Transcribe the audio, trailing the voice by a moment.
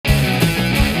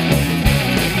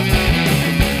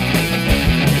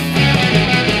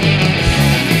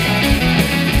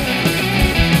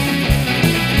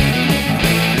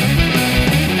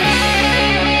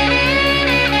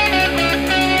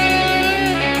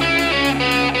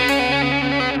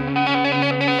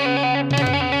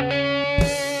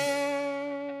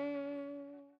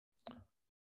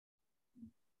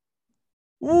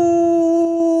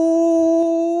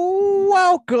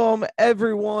Welcome,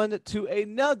 everyone, to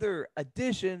another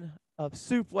edition of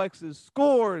Suplexes,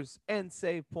 Scores, and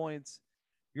Save Points,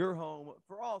 your home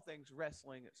for all things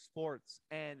wrestling, sports,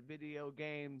 and video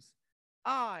games.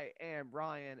 I am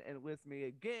Brian, and with me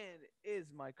again is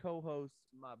my co-host,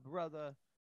 my brother,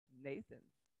 Nathan.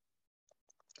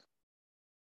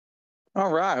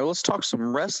 All right, let's talk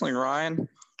some wrestling, Ryan.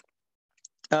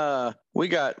 We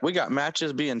got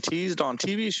matches being teased on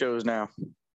TV shows now.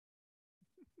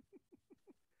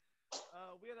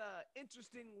 We had an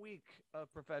interesting week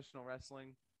of professional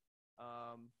wrestling. We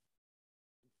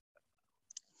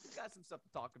got some stuff to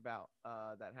talk about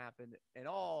that happened in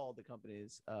all the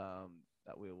companies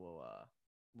that we will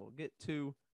we'll get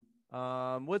to.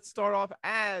 Let's start off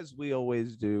as we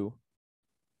always do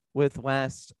with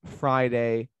last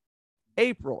Friday,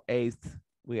 April 8th.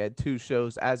 We had two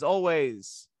shows as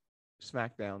always,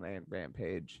 SmackDown and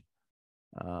Rampage.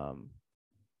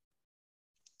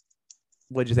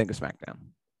 What'd you think of SmackDown?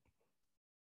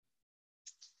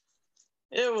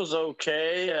 It was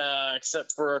okay,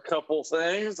 except for a couple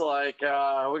things. Like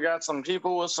we got some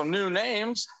people with some new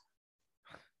names.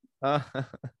 Roman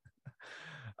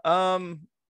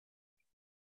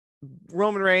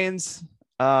Reigns,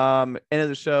 end of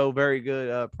the show, very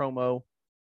good promo.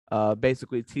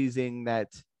 Basically teasing that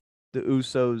the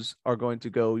Usos are going to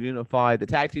go unify the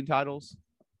tag team titles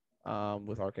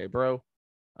with RK Bro.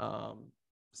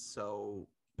 So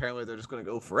apparently they're just going to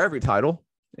go for every title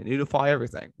and unify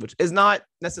everything, which is not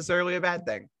necessarily a bad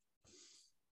thing.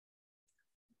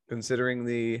 Considering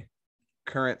the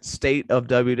current state of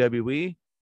WWE,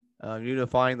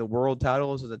 unifying the world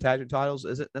titles and the tag team titles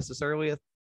isn't necessarily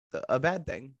a bad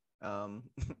thing.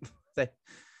 They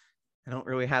don't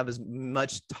really have as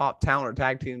much top talent or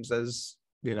tag teams as,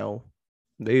 they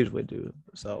usually do.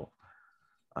 So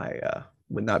I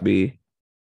would not be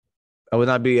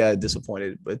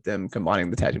disappointed with them combining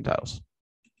the tag team titles.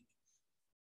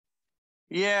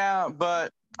 Yeah,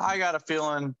 but I got a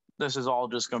feeling this is all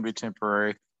just going to be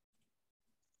temporary.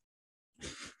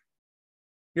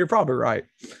 You're probably right.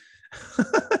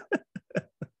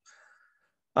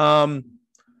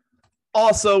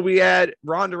 Also, we had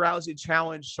Ronda Rousey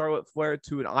challenge Charlotte Flair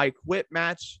to an I Quit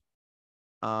match.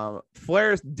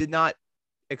 Flair did not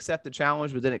accept the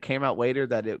challenge, but then it came out later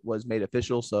that it was made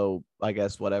official. So I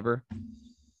guess whatever.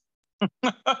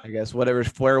 I guess whatever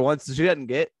Flair wants, she doesn't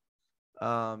get.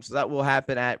 So that will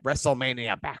happen at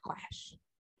WrestleMania Backlash.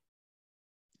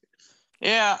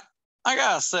 Yeah, I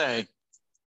gotta say,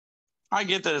 I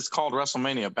get that it's called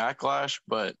WrestleMania Backlash,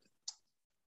 but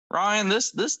Ryan,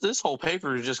 this whole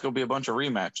paper is just gonna be a bunch of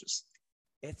rematches.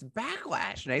 It's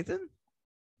Backlash, Nathan.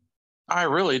 I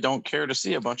really don't care to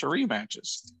see a bunch of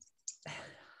rematches.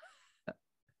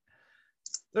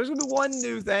 There's gonna be one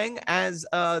new thing as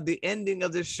the ending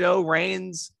of this show.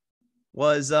 Reigns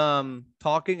was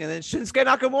talking, and then Shinsuke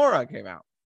Nakamura came out.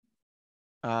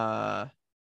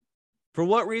 For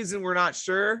what reason, we're not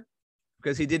sure,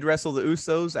 because he did wrestle the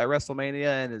Usos at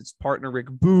WrestleMania, and his partner Rick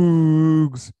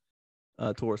Boogs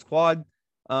tore his quad.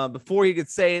 Before he could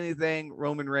say anything,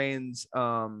 Roman Reigns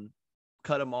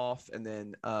cut him off, and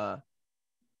then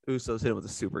Usos hit him with a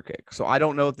super kick. So I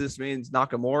don't know if this means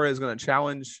Nakamura is going to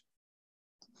challenge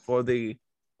for the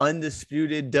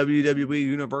undisputed WWE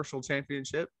Universal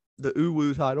Championship, the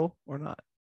Uwu title, or not.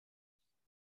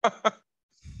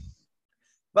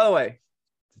 By the way,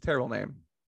 it's a terrible name.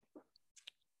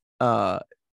 To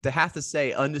have to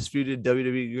say undisputed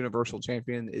WWE Universal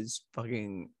Champion is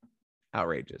fucking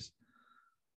outrageous.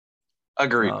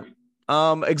 Agreed.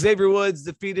 Xavier Woods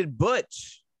defeated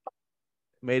Butch.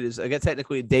 Made his, I guess,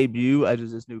 technically a debut as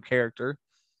his new character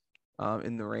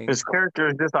in the ring. His character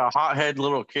is just a hothead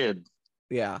little kid.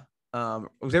 Yeah.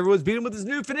 Xavier Woods beat him with his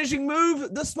new finishing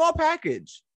move, the small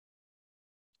package.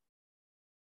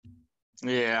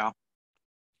 Yeah.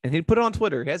 And he put it on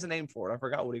Twitter. He has a name for it. I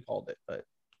forgot what he called it, but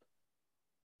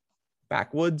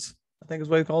Backwoods, I think is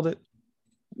what he called it.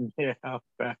 Yeah,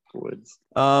 Backwoods.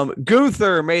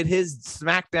 Gunther made his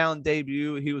SmackDown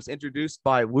debut. He was introduced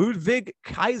by Ludwig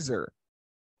Kaiser,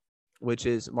 which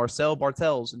is Marcel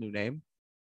Bartel's new name.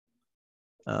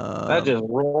 That just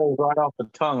rolls right off the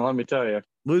tongue, let me tell you.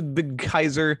 Ludwig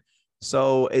Kaiser.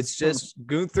 So it's just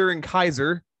Gunther and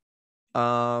Kaiser.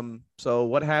 So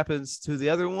what happens to the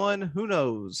other one? Who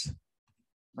knows?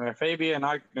 Fabian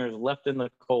Eichner is left in the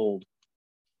cold.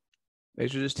 They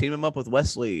should just team him up with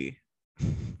Wesley.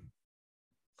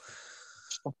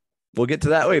 We'll get to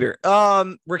that later.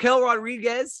 Raquel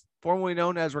Rodriguez, formerly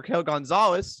known as Raquel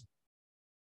Gonzalez,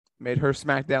 made her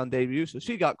SmackDown debut, so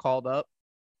she got called up.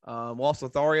 Los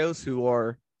Lotharios, who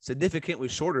are significantly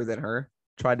shorter than her,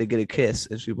 tried to get a kiss,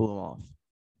 and she blew him off.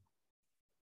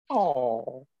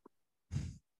 Oh.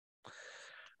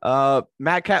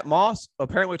 Madcap Moss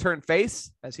apparently turned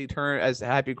face as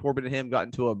Happy Corbin and him got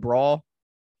into a brawl,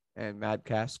 and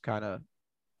Madcap kind of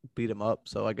beat him up.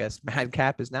 So I guess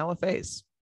Madcap is now a face.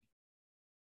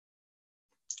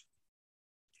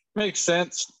 Makes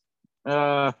sense.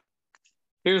 Here's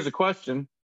the question: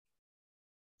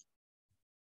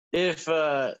 If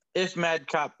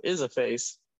Madcap is a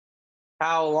face,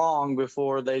 how long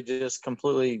before they just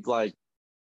completely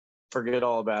forget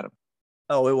all about him?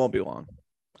 Oh, it won't be long.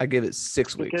 I give it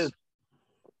 6 weeks.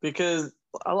 Because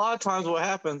a lot of times what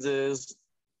happens is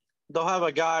they'll have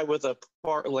a guy with a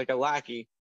part like a lackey.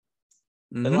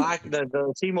 Mm-hmm.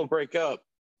 The team will break up,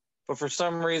 but for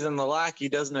some reason the lackey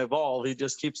doesn't evolve. He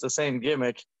just keeps the same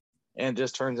gimmick and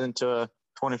just turns into a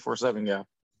 24/7 guy.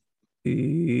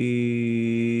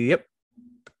 Yep.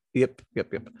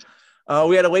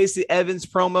 We had a Lacey Evans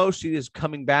promo. She is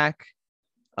coming back.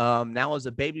 Now as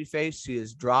a babyface, she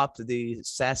has dropped the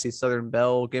sassy Southern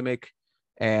Belle gimmick,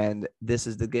 and this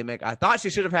is the gimmick I thought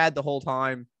she should have had the whole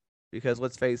time, because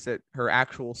let's face it, her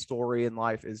actual story in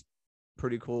life is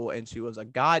pretty cool, and she was a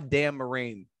goddamn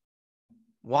Marine.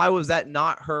 Why was that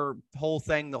not her whole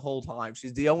thing the whole time?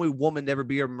 She's the only woman to ever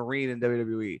be a Marine in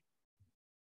WWE.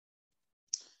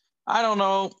 I don't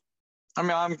know. I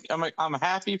mean, I'm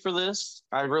happy for this.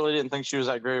 I really didn't think she was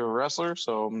that great of a wrestler,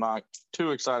 so I'm not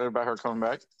too excited about her coming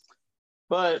back.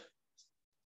 But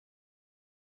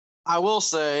I will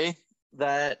say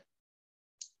that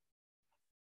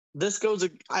this goes.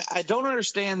 I don't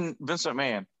understand Vince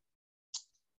McMahon,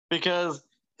 because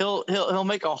he'll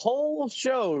make a whole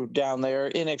show down there,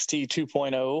 NXT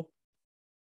 2.0,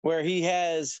 where he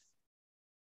has,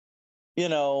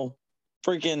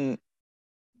 freaking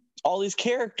all these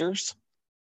characters,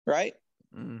 right?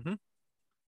 Mm-hmm.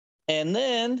 And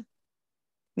then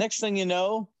next thing you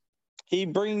know, he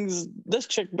brings this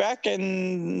chick back,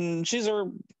 and she's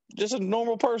just a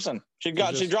normal person. She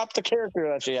dropped the character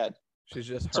that she had. She's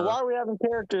just her. So why are we having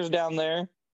characters down there,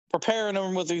 preparing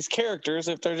them with these characters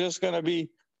if they're just going to be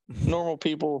normal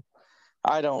people?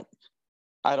 I don't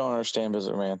understand Vince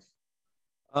McMahon.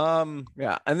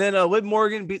 Yeah. And then Liv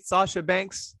Morgan beat Sasha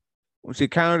Banks when she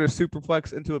countered a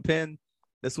superplex into a pin.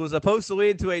 This was supposed to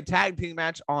lead to a tag team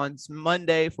match on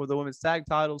Monday for the women's tag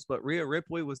titles, but Rhea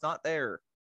Ripley was not there.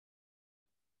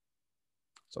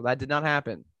 So that did not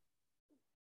happen.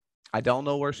 I don't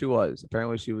know where she was.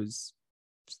 Apparently she was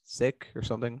sick or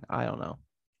something. I don't know.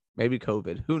 Maybe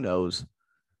COVID. Who knows?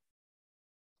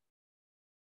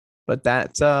 But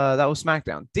that was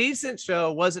SmackDown. Decent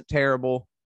show. Wasn't terrible.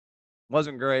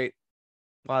 Wasn't great.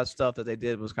 A lot of stuff that they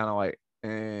did was kind of like,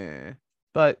 eh.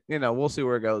 But, we'll see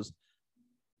where it goes.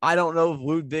 I don't know if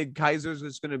Ludwig Kaiser's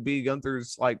is going to be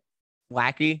Gunther's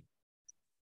lackey,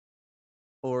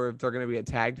 or if they're going to be a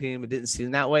tag team. It didn't seem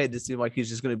that way. It just seemed like he's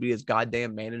just going to be his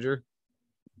goddamn manager.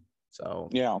 So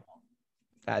yeah,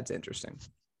 that's interesting.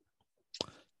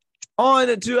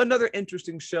 On to another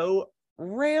interesting show,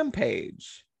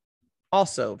 Rampage,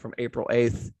 also from April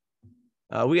 8th.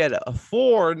 We had a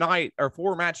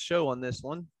 4-match show on this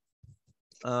one.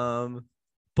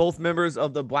 Both members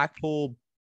of the Blackpool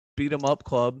Beat 'em Up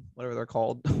Club, whatever they're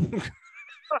called.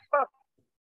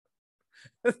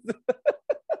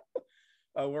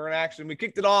 We're in action. We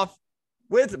kicked it off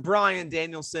with Bryan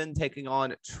Danielson taking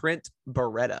on Trent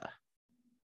Beretta.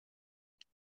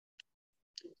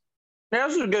 Yeah,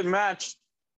 this was a good match.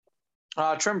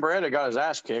 Trent Beretta got his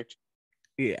ass kicked.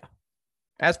 Yeah.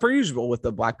 As per usual with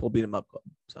the Blackpool Beat 'em Up Club.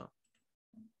 So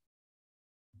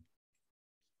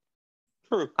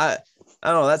true. I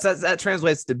don't know. That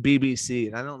translates to BBC,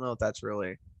 and I don't know if that's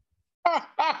really.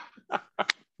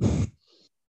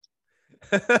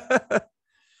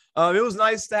 It was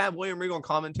nice to have William Regal on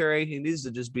commentary. He needs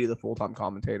to just be the full-time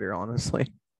commentator,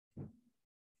 honestly.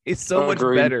 He's so much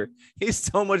better. He's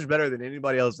so much better than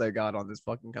anybody else they got on this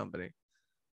fucking company,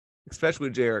 especially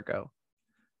Jericho.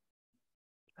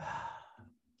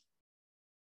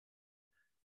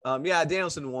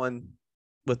 Danielson won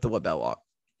with the LeBell Lock.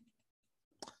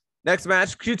 Next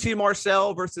match, QT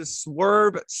Marshall versus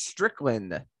Swerve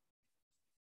Strickland.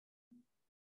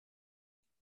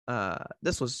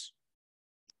 This was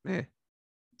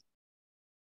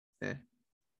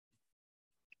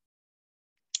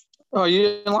Oh, you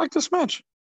didn't like this match?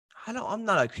 I'm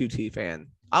not a QT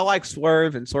fan. I like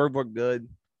Swerve, and Swerve looked good.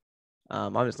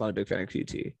 I'm just not a big fan of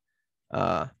QT.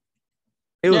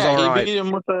 It was all right. He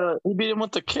beat him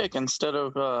with the kick instead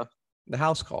of the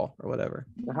house call or whatever.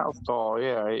 The house call,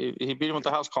 yeah. He beat him with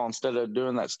the house call instead of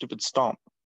doing that stupid stomp.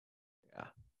 Yeah.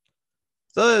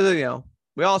 So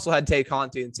we also had Tay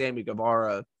Conti and Sammy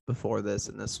Guevara before this,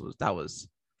 and that was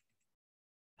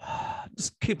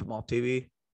Just keep him off TV.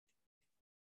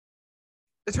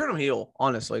 Just turn him heel,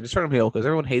 honestly. Just turn him heel because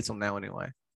everyone hates him now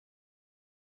anyway.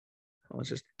 Let's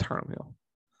just turn him heel.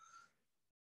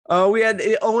 We had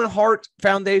the Owen Hart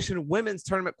Foundation Women's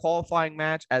Tournament qualifying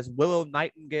match as Willow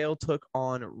Nightingale took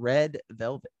on Red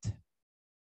Velvet.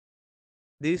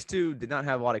 These two did not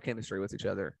have a lot of chemistry with each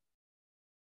other.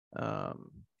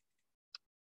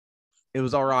 It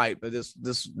was all right, but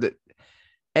the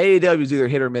AEW is either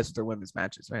hit or miss with their women's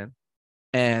matches, man.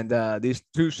 And these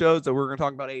two shows that we're going to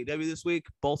talk about AEW this week,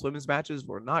 both women's matches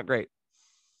were not great.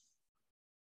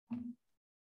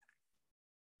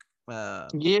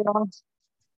 Yeah.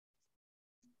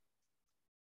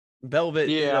 Velvet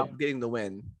ended up getting the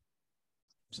win.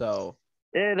 So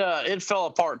it fell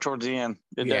apart towards the end.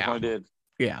 It definitely did.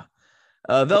 Yeah.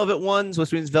 Velvet wins,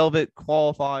 which means Velvet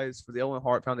qualifies for the Owen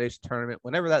Hart Foundation tournament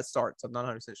whenever that starts. I'm not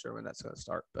 100% sure when that's going to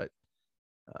start, but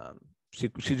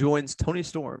she joins Toni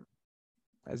Storm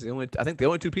as the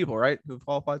only two people, right, who've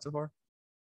qualified so far.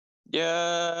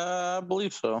 Yeah, I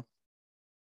believe so.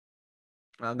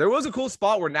 There was a cool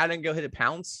spot where Nightingale hit a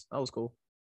pounce. That was cool.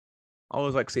 I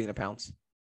always like seeing a pounce.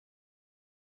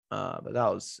 But it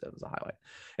was a highlight.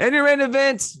 And your main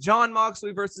event, Jon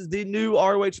Moxley versus the new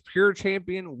ROH Pure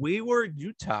Champion,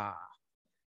 Yuta.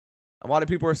 A lot of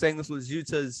people are saying this was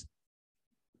Yuta's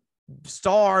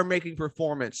star-making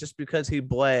performance just because he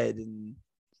bled. And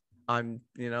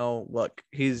look,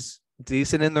 he's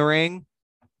decent in the ring,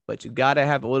 but you got to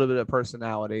have a little bit of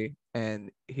personality,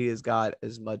 and he has got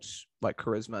as much like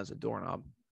charisma as a doorknob.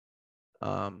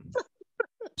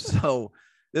 So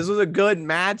this was a good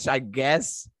match, I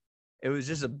guess. It was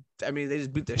just they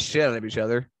just beat the shit out of each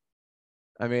other.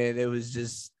 I mean, it was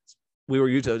just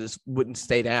Yuta just wouldn't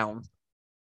stay down.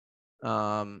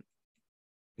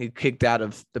 He kicked out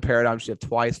of the Paradigm Shift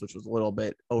twice, which was a little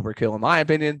bit overkill in my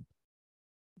opinion.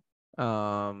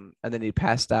 And then he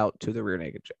passed out to the rear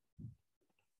naked choke.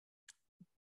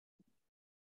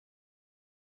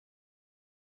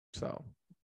 So,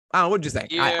 I don't know. What'd you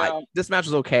think? Yeah. This match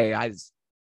was okay. I'm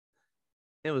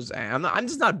just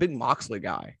not a big Moxley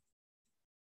guy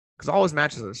because all his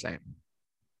matches are the same.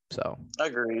 So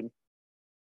agreed.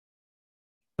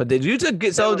 But did Yuta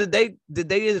get? So did they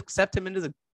accept him into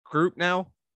the group now?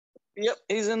 Yep,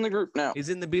 he's in the group now. He's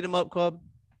in the Beat 'em Up Club.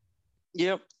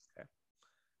 Yep. Okay.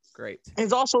 Great.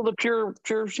 He's also the pure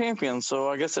champion, so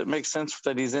I guess it makes sense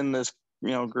that he's in this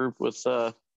group with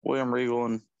William Regal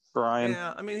and Brian.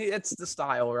 Yeah, I mean it's the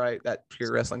style, right? That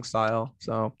pure wrestling style.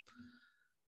 So.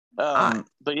 But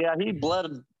yeah, he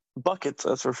bled buckets.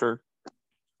 That's for sure.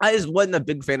 I just wasn't a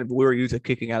big fan of Yuta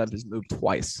kicking out of his move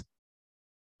twice.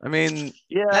 I mean,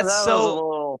 yeah, that's that so. Was a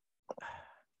little...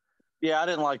 Yeah, I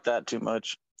didn't like that too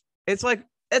much. It's like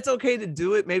it's okay to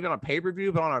do it maybe on a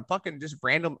pay-per-view, but on a fucking just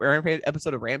random Rampage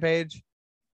episode of Rampage,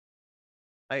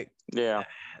 like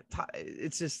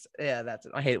it's just that's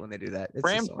it. I hate it when they do that.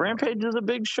 Rampage is a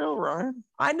big show, Ryan.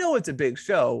 I know it's a big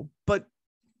show, but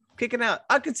kicking out,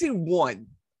 I could see one,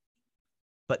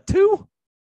 but two.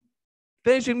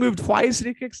 Finishing move twice and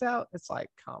he kicks out. It's like,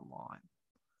 come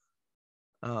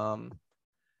on.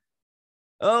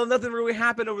 Nothing really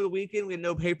happened over the weekend. We had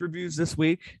no pay-per-views this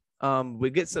week. We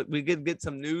did get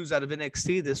some news out of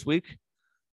NXT this week.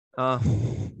 That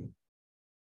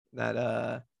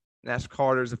Nash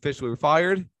Carter is officially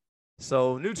fired.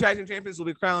 So new tag team champions will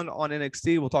be crowned on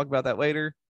NXT. We'll talk about that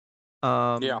later.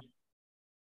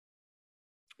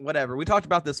 Whatever. We talked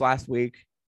about this last week.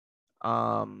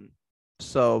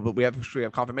 But we have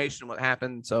confirmation of what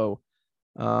happened. So,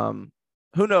 who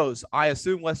knows? I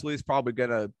assume Wesley's probably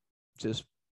gonna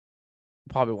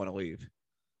want to leave.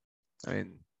 I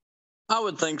mean, I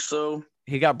would think so.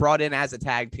 He got brought in as a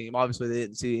tag team. Obviously, they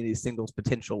didn't see any singles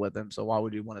potential with him. So why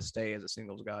would you want to stay as a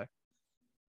singles guy?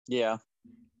 Yeah.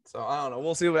 So I don't know.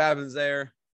 We'll see what happens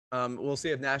there. We'll see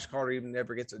if Nash Carter even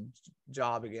ever gets a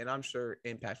job again. I'm sure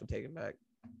Impact will take him back.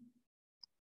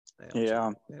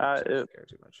 Yeah. Care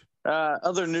too much.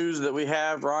 Other news that we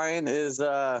have, Ryan, is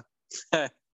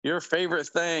your favorite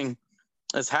thing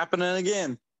is happening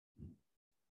again.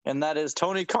 And that is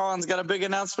Tony Khan's got a big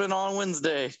announcement on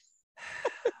Wednesday.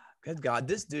 Good God,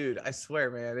 this dude, I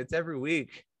swear, man, it's every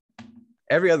week.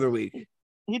 Every other week.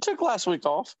 He took last week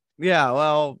off. Yeah,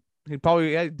 well, he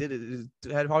probably did it.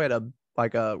 Probably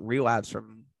had a relapse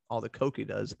from all the coke he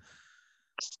does.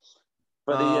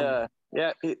 But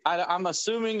I'm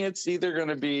assuming it's either going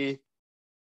to be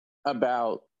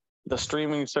about the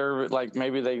streaming service, like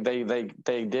maybe they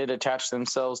did attach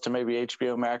themselves to maybe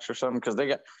HBO Max or something, because they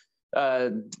got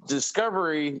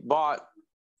Discovery bought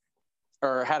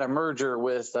or had a merger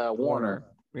with Warner.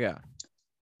 Yeah.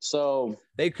 So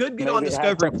they could get on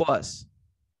Discovery Plus.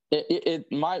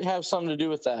 It might have something to do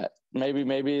with that. Maybe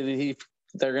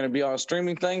they're going to be on a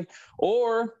streaming thing,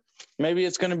 or maybe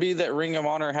it's going to be that Ring of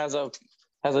Honor has a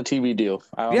TV deal.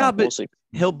 I don't know. But we'll see.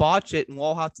 He'll botch it, and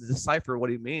we'll have to decipher what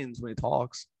he means when he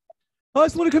talks. I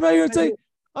just want to come out here and say,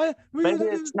 maybe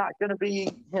it's not going to be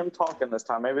him talking this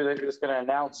time. Maybe they're just going to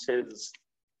announce his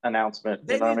announcement.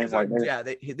 They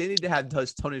need to have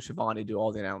Tony Schiavone do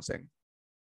all the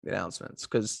announcements,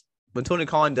 because when Tony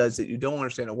Khan does it, you don't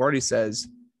understand a word he says,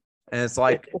 and it's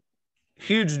like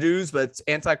huge news, but it's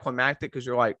anticlimactic because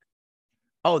you're like,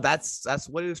 oh, that's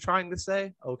what he was trying to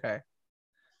say. Okay.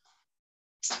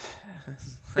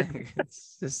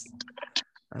 It's just,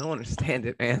 I don't understand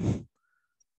it, man.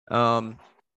 But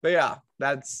yeah,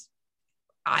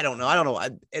 I don't know.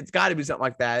 It's got to be something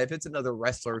like that. If it's another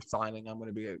wrestler signing, I'm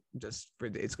going to be it's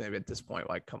going to be at this point,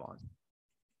 like, come on.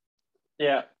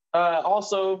 Yeah.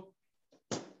 Also,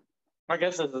 I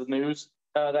guess this is news.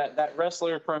 That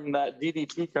wrestler from that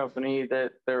DDT company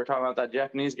that they were talking about, that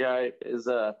Japanese guy, is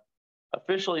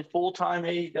officially full-time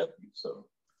AEW. So,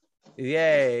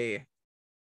 yay.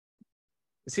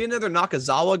 Is he another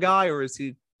Nakazawa guy, or is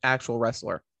he actual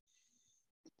wrestler?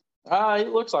 He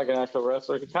looks like an actual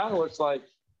wrestler. He kind of looks like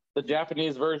the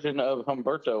Japanese version of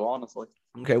Humberto, honestly.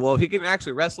 Okay, well, if he can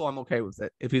actually wrestle, I'm okay with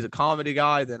it. If he's a comedy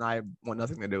guy, then I want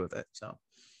nothing to do with it. So,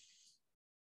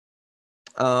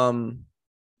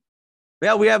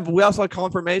 yeah, we also have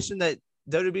confirmation that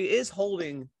WWE is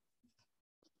holding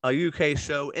a UK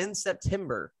show in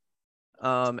September,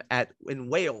 in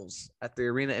Wales, at the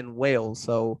arena in Wales.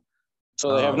 So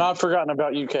they have not forgotten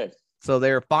about UK. So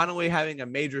they're finally having a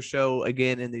major show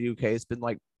again in the UK. It's been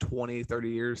like 20, 30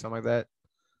 years, something like that.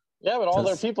 Yeah, but all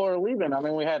their people are leaving. I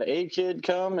mean, we had A-Kid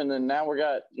come, and then now we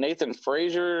got Nathan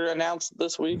Frazier announced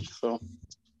this week. So,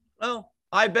 well,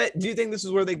 I bet. Do you think this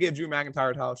is where they give Drew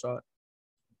McIntyre a title shot?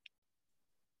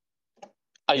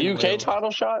 A UK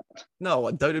title shot? No,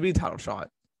 a WWE title shot.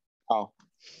 Oh.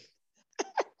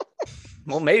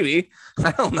 Well, maybe.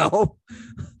 I don't know.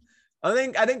 I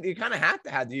think you kind of have to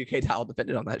have the UK title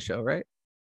defended on that show, right?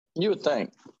 You would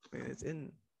think. I mean, it's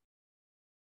in.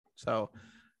 So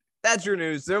that's your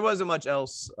news. There wasn't much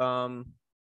else,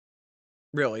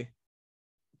 really.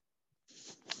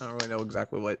 I don't really know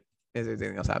exactly what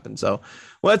anything else happened. So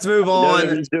let's move on.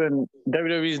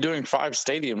 WWE's doing 5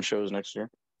 stadium shows next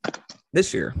year.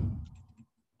 This year.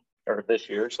 Or this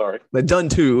year, sorry. They've done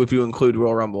 2 if you include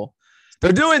Royal Rumble.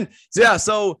 They're doing, yeah,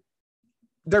 so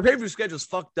their pay-per-view schedule's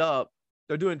fucked up.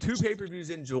 They're doing 2 pay-per-views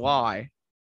in July.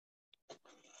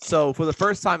 So for the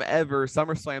first time ever,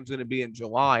 SummerSlam's going to be in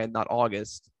July and not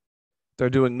August. They're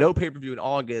doing no pay-per-view in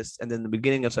August, and then the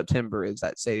beginning of September is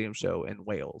that stadium show in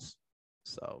Wales.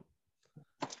 So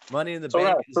Money in the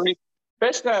Bank.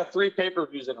 Basically, have 3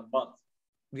 pay-per-views in a month.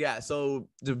 Yeah, so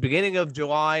the beginning of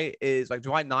July is like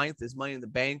July 9th is Money in the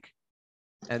Bank,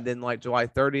 and then like July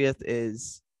 30th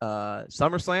is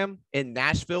SummerSlam in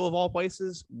Nashville, of all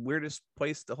places. Weirdest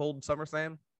place to hold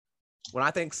SummerSlam. When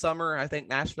I think summer, I think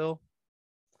Nashville.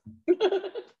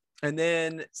 And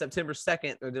then September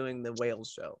 2nd, they're doing the Wales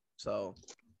show. So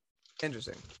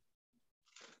interesting.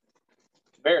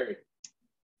 Very.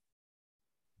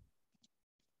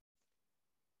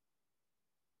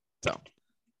 So,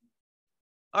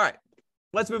 all right,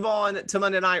 let's move on to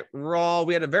Monday Night Raw.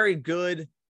 We had a very good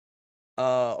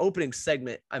opening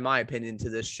segment, in my opinion, to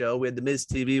this show. We had the Miz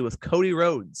TV with Cody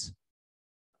Rhodes.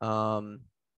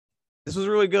 This was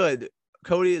really good.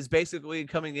 Cody is basically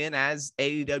coming in as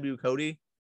AEW Cody.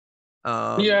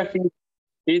 Yeah,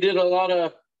 he did a lot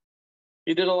of.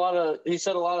 He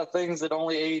said a lot of things that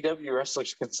only AEW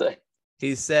wrestlers can say.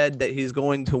 He said that he's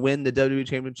going to win the WWE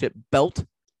Championship belt,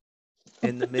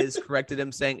 and the Miz corrected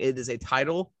him, saying it is a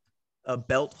title. A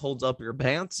belt holds up your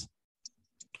pants.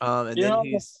 And you then know,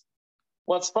 he's.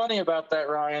 What's funny about that,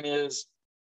 Ryan, is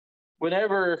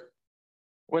whenever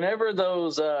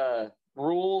those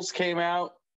rules came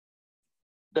out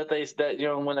that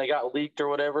when they got leaked or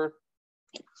whatever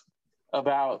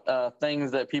about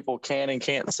things that people can and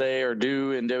can't say or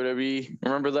do in WWE,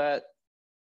 remember that?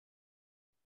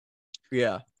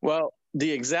 Yeah. Well,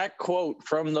 the exact quote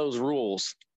from those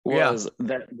rules was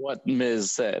that what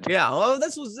Miz said. Yeah. Well,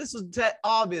 this was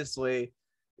obviously.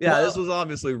 Yeah, this was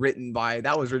obviously written by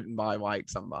like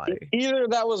somebody. Either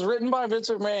that was written by Vince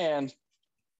McMahon,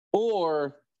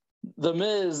 or the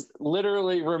Miz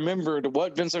literally remembered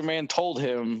what Vince McMahon told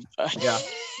him. Yeah,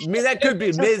 I mean that could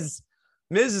be Miz.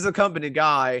 Miz is a company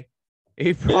guy.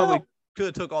 He probably could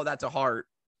have took all that to heart.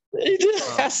 He did.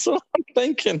 That's what I'm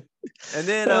thinking. And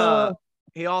then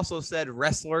he also said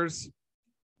wrestlers.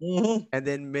 Mm-hmm. And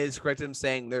then Miz corrected him,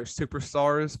 saying they're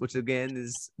superstars, which again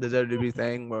is the WWE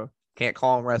thing where Can't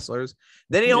call them wrestlers.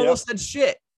 Then he almost said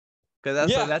shit because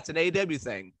that's an AEW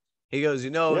thing. He goes,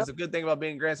 it's a good thing about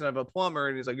being grandson of a plumber.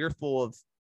 And he's like, you're full of,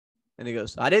 and he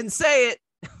goes, I didn't say it.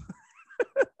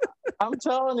 I'm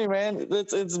telling you, man,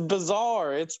 it's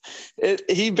bizarre.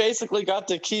 He basically got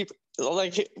to keep,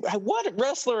 like, what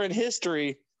wrestler in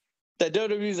history that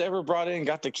WWE's ever brought in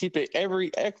got to keep it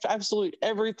absolutely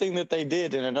everything that they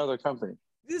did in another company.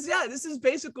 This is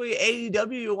basically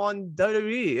AEW on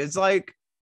WWE. It's like,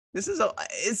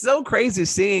 it's so crazy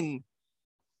seeing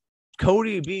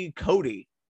Cody be Cody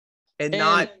and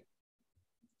not.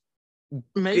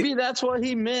 Maybe that's what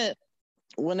he meant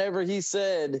whenever he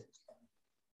said,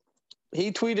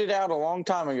 he tweeted out a long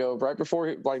time ago, right before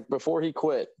he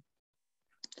quit,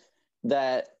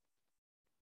 that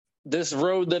this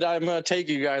road that I'm going to take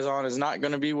you guys on is not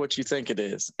going to be what you think it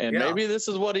is. And maybe this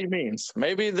is what he means.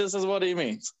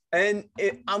 And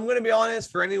I'm going to be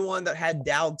honest, for anyone that had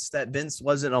doubts that Vince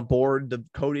wasn't on board the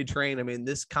Cody train, I mean,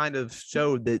 this kind of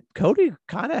showed that Cody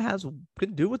kind of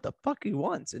can do what the fuck he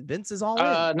wants. And Vince is all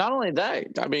in. Not only that,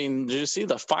 I mean, did you see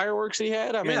the fireworks he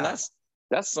had? I mean, that's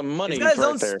some money. He's got his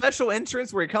own special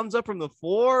entrance where he comes up from the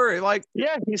floor.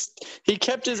 He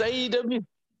kept his AEW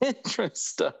entrance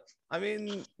stuff. I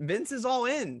mean, Vince is all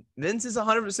in. Vince is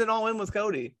 100% all in with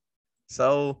Cody.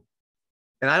 So,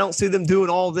 and I don't see them doing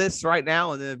all this right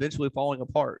now and then eventually falling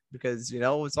apart because,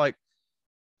 it's like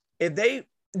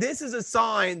this is a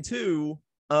sign too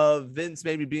of Vince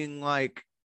maybe being like,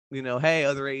 hey,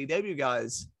 other AEW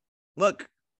guys, look,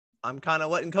 I'm kind of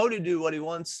letting Cody do what he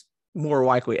wants. More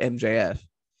likely MJF.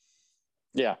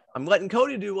 Yeah. I'm letting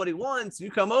Cody do what he wants.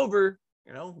 You come over,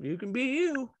 you can be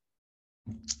you.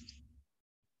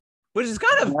 Which is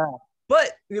kind of,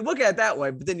 but you look at it that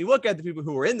way, but then you look at the people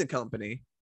who were in the company.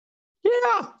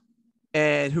 Yeah.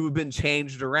 And who have been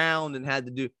changed around and had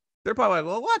to do, they're probably like,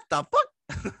 well, what the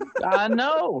fuck? I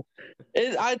know.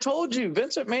 I told you,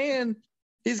 Vince McMahon,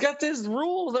 he's got this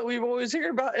rule that we've always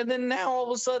heard about. And then now all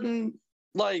of a sudden,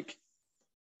 like,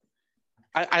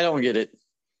 I don't get it.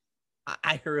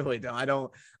 I really don't. I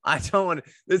don't want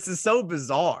to. This is so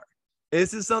bizarre.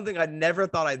 This is something I never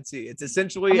thought I'd see. It's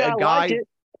essentially a guy. Like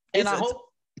and I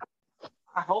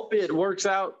hope it works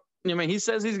out. I mean, he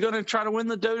says he's going to try to win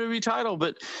the WWE title,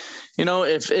 but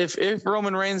if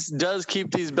Roman Reigns does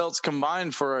keep these belts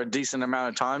combined for a decent amount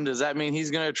of time, does that mean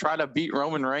he's going to try to beat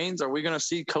Roman Reigns? Are we going to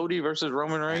see Cody versus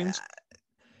Roman Reigns?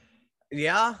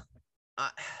 Yeah.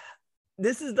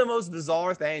 This is the most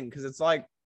bizarre thing because it's like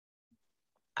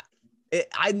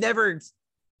I never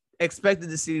expected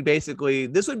to see basically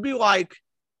this would be like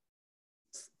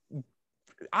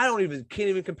can't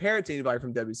even compare it to anybody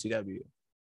from WCW,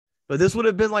 but this would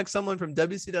have been like someone from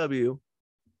WCW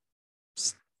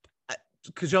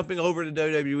jumping over to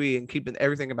WWE and keeping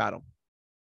everything about them.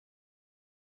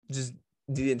 Just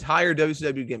the entire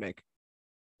WCW gimmick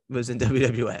was in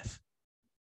WWF.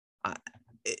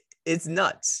 It's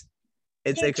nuts.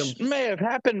 It may have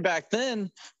happened back then,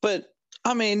 but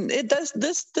I mean, it does.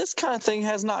 This kind of thing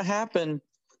has not happened.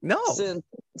 No,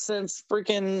 since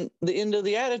freaking the end of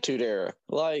the Attitude Era.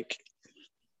 Like,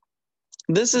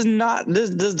 this is not.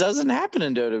 This doesn't happen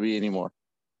in WWE anymore.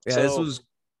 Yeah, this was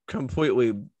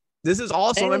completely. This is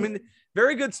awesome. I mean,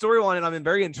 very good storyline, and I'm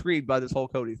very intrigued by this whole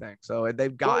Cody thing. So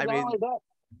they've got.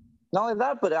 Not only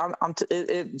that, but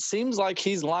it seems like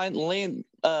he's laid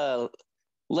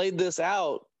this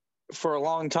out for a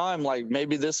long time. Like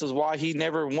maybe this is why he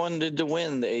never wanted to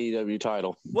win the AEW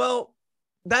title. Well,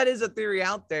 that is a theory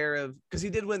out there of because he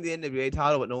did win the NWA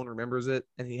title, but no one remembers it,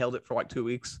 and he held it for like 2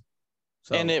 weeks.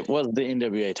 So, and it was the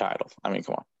NWA title. I mean,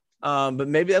 come on. But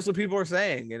maybe that's what people are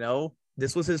saying.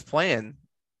 This was his plan,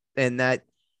 and that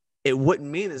it wouldn't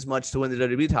mean as much to win the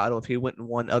WWE title if he went and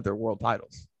won other world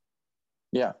titles.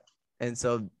 Yeah, and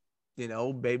so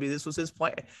maybe this was his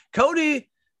plan. Cody.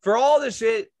 For all the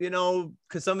shit,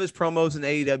 because some of his promos in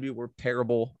AEW were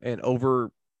terrible and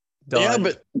overdone. Yeah,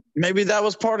 but maybe that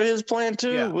was part of his plan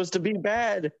too, was to be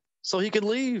bad so he could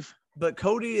leave. But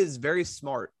Cody is very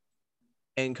smart,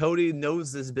 and Cody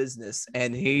knows this business,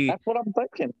 and that's what I'm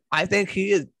thinking. I think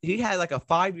he had like a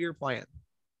 5-year plan.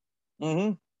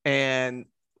 Mm-hmm. And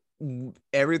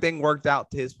everything worked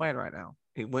out to his plan right now.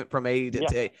 He went from AEW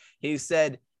to A. He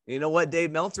said, you know what,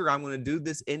 Dave Meltzer, I'm going to do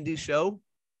this indie show.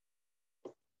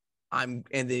 And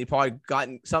then he probably got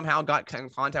in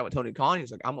contact with Tony Khan. He's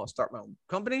like, I'm going to start my own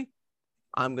company.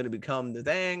 I'm going to become the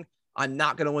thing. I'm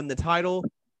not going to win the title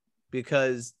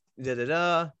because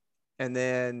and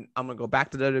then I'm going to go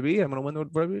back to WWE. I'm going to win the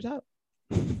WWE title.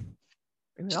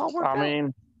 And it all worked out.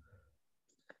 Mean,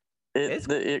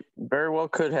 it very well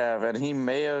could have, and he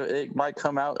may have. It might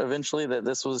come out eventually that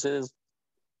this was his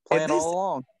plan all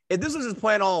along. if this was his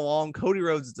plan all along, Cody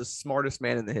Rhodes is the smartest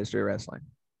man in the history of wrestling.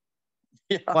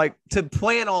 Yeah. Like to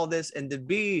plan all this and to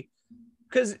be,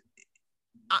 because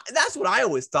that's what I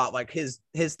always thought. Like his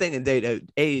thing in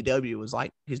AEW was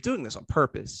like he's doing this on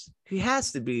purpose. He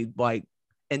has to be like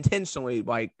intentionally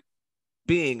like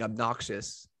being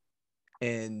obnoxious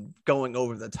and going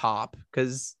over the top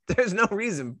because there's no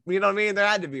reason. You know what I mean? There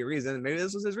had to be a reason. Maybe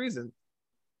this was his reason.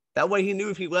 That way he knew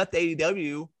if he left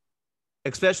AEW,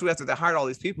 especially after they hired all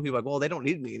these people, he'd be like, well, they don't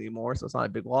need me anymore, so it's not a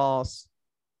big loss.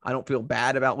 I don't feel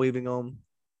bad about leaving them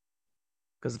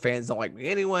because the fans don't like me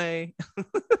anyway.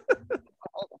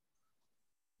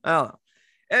 I don't know.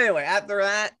 Anyway, after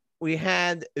that, we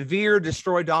had Veer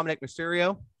destroy Dominic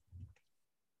Mysterio.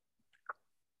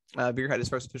 Veer had his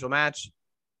first official match.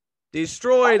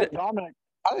 Destroyed.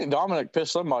 I think Dominic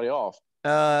pissed somebody off.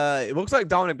 It looks like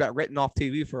Dominic got written off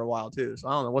TV for a while too, so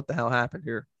I don't know what the hell happened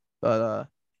here. But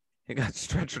he got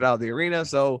stretchered out of the arena,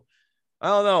 so I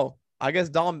don't know. I guess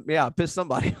Dom, pissed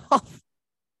somebody off.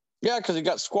 Yeah, because he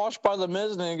got squashed by The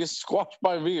Miz and then he gets squashed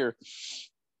by Veer.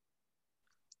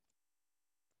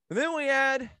 And then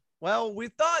we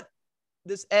thought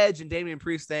this Edge and Damian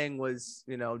Priest thing was,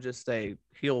 just a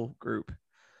heel group.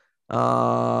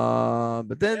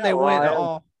 But then they went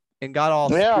off and got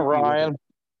all. Yeah, Ryan.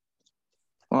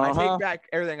 I take back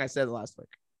everything I said last week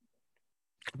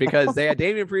because they had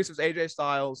Damian Priest versus AJ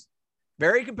Styles.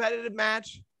 Very competitive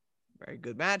match. Very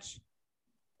good match.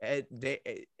 In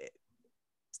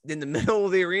the middle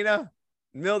of the arena,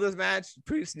 middle of this match,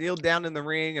 Priest kneeled down in the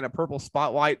ring and a purple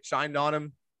spotlight shined on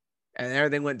him. And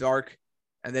everything went dark,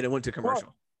 and then it went to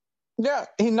commercial. Yeah,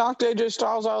 he knocked AJ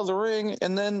Styles out of the ring,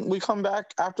 and then we come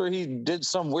back after he did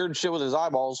some weird shit with his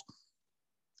eyeballs.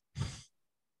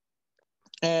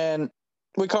 And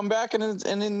we come back, and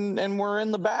we're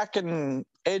in the back, and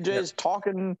AJ's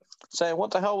talking, saying,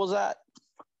 "What the hell was that?"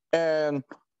 And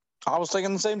I was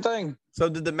thinking the same thing. So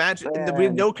did the match? We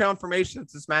had no confirmation if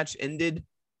this match ended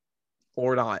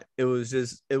or not. It was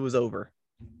over.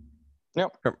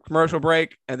 Yep. Commercial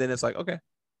break, and then it's like, okay.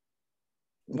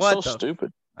 What? So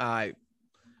stupid. I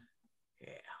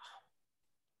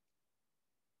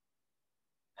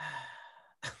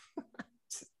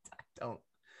don't.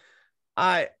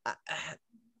 I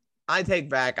take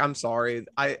back. I'm sorry.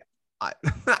 I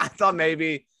thought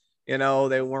maybe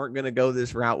they weren't gonna go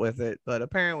this route with it, but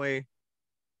apparently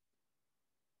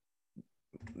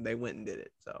they went and did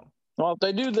it. So. Well, if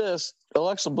they do this,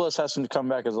 Alexa Bliss has to come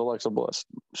back as Alexa Bliss.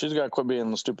 She's got to quit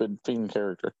being the stupid Fiend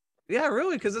character. Yeah,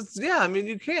 really, because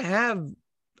you can't have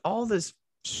all this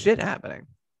shit happening.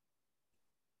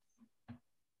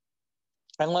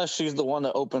 Unless she's the one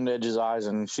that opened Edge's eyes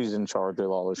and she's in charge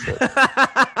of all this shit.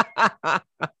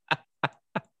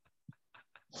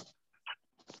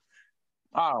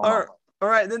 All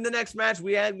right, then the next match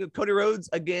we had Cody Rhodes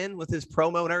again with his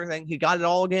promo and everything. He got it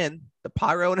all again, the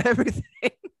pyro and everything.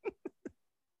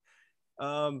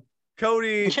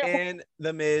 Cody and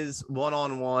The Miz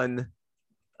one-on-one.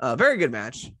 Very good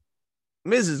match.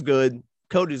 Miz is good.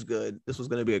 Cody's good. This was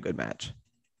going to be a good match.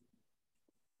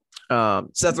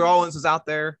 Seth Rollins was out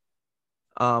there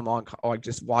on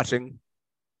just watching.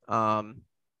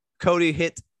 Cody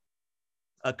hit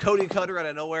a Cody cutter out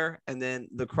of nowhere, and then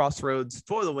the Crossroads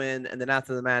for the win. And then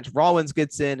after the match, Rollins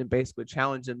gets in and basically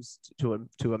challenges him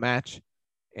to a match.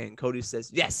 And Cody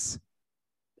says, yes.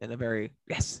 In a very,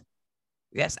 yes,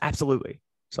 absolutely.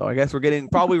 So I guess we're getting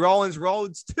probably Rollins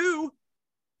 2.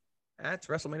 That's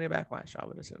WrestleMania Backlash, I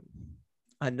would assume.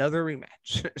 Another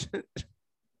rematch.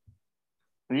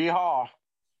 Yeehaw.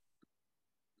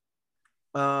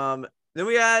 Then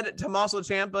we had Tommaso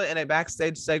Ciampa in a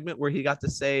backstage segment where he got to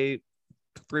say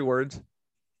 3 words.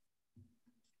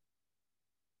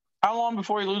 How long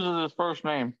before he loses his first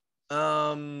name?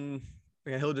 He'll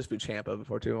just be Ciampa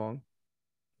before too long.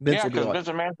 Vince Vince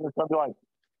McMahon will be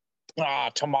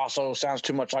like, Tommaso sounds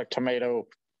too much like tomato.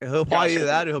 He'll probably do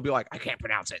that, or he'll be like, I can't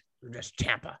pronounce it. You're just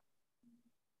Ciampa.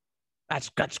 That's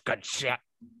good shit.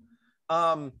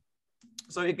 So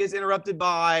he gets interrupted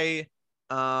by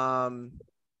Kevin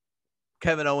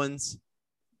Owens,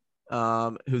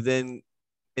 who then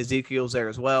Ezekiel's there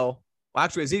as well. Well,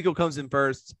 actually, Ezekiel comes in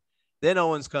first, then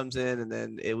Owens comes in, and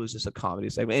then it was just a comedy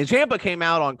segment. And Ciampa came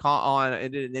out on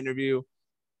and did an interview,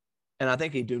 and I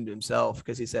think he doomed himself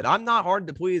because he said, I'm not hard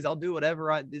to please. I'll do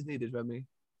whatever is needed of me.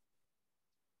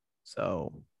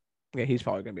 So, yeah, he's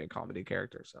probably going to be a comedy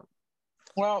character. So,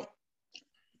 well,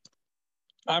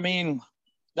 I mean,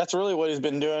 that's really what he's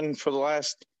been doing for the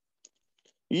last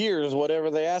years, whatever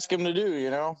they ask him to do,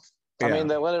 Yeah. I mean,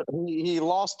 they let it. He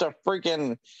lost to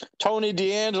freaking Tony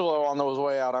D'Angelo on his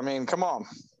way out. I mean, come on.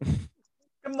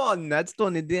 Come on, that's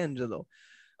Tony D'Angelo.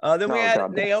 Then we Oh, had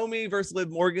God. Naomi versus Liv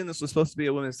Morgan. This was supposed to be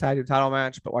a women's tag team title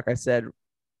match, but like I said,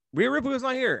 Rhea Ripley was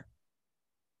not here.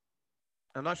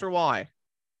 I'm not sure why.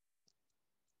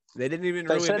 They didn't even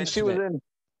They really said mention she was it. in.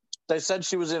 They said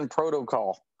she was in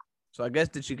protocol. So I guess,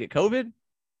 did she get COVID?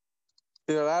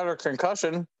 Either that or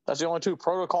concussion. That's the only two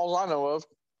protocols I know of.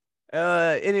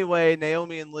 Anyway,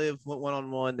 Naomi and Liv went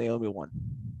 1-on-1. Naomi won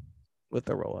with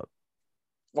the roll up.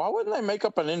 Why wouldn't they make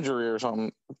up an injury or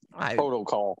something?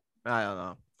 Protocol. I don't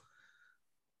know.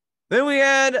 Then we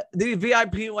had the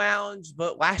VIP lounge,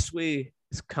 but Lashley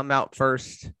has come out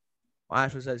first.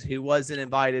 Lashley says he wasn't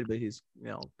invited, but he's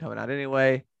coming out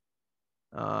anyway.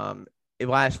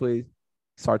 Lashley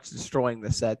starts destroying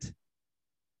the set.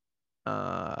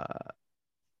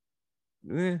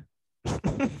 Yeah.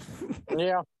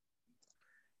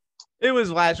 It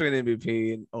was Lashley and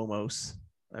MVP and almost.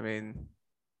 I mean,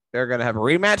 they're gonna have a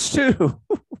rematch too.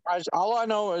 All I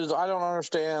know is I don't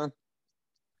understand.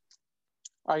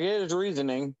 I get his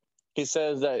reasoning. He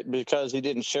says that because he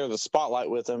didn't share the spotlight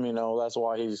with him, that's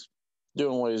why he's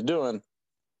doing what he's doing.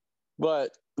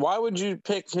 But why would you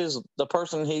pick the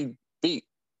person he beat?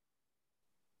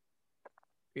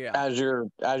 Yeah. As your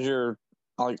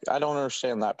like, I don't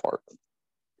understand that part.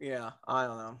 Yeah, I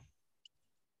don't know.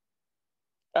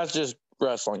 That's just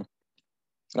wrestling.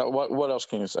 What else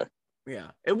can you say?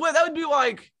 Yeah, that would be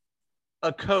like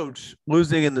a coach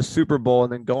losing in the Super Bowl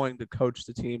and then going to coach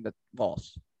the team that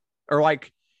lost, or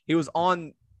like he was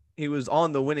on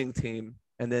the winning team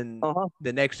and then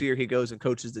the next year he goes and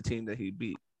coaches the team that he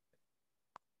beat.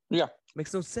 Yeah,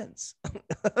 makes no sense.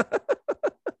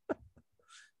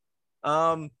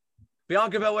 Bianca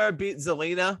Belair beat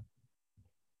Zelina.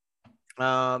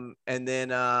 And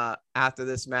then after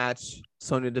this match,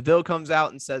 Sonya Deville comes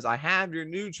out and says, "I have your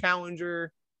new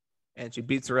challenger," and she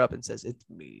beats her up and says, "It's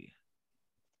me."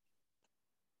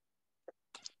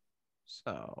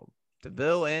 So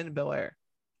Deville and Belair.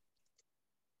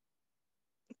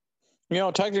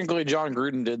 Technically, John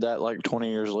Gruden did that like 20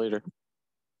 years later.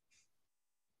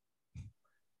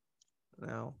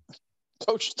 No.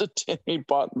 Coached the team he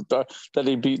that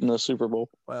he beat in the Super Bowl.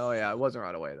 Well, yeah, it wasn't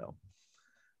right away though.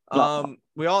 No.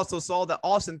 We also saw that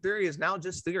Austin Theory is now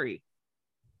just Theory.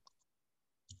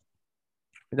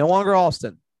 No longer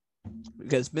Austin,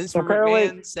 because Vince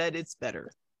McMahon said it's better.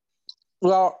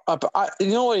 Well, you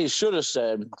know what he should have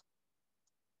said?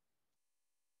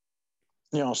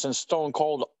 Since Stone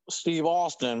Cold Steve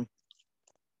Austin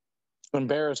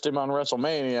embarrassed him on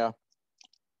WrestleMania,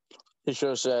 he should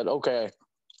have said, "Okay,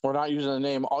 we're not using the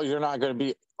name. You're not going to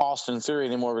be Austin Theory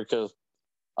anymore because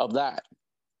of that."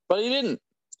 But he didn't.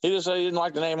 He just said he didn't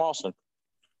like the name Austin.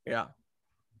 Yeah.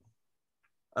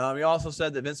 He also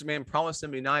said that Vince McMahon promised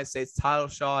him a United States title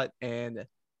shot, and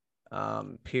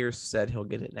Pierce said he'll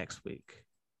get it next week.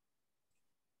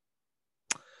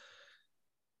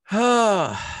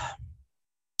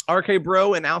 RK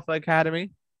Bro and Alpha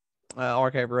Academy.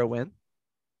 RK Bro win.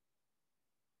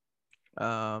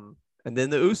 And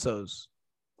then the Usos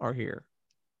are here.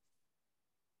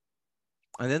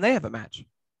 And then they have a match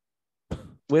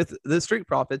with the Street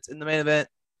Profits in the main event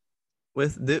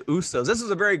with the Usos. This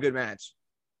was a very good match.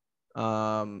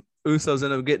 Usos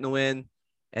end up getting the win,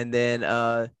 and then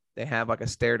they have like a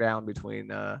stare down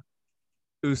between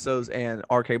Usos and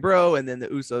RK Bro, and then the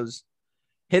Usos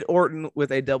hit Orton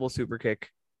with a double super kick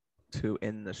to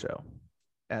end the show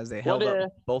as they held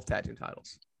up both tag team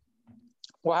titles.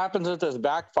 What happens if this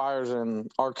backfires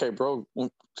and RK Bro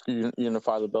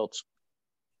unify the belts?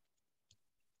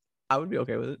 I would be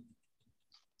okay with it.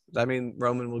 Does that mean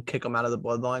Roman would kick him out of the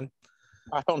bloodline?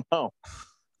 I don't know.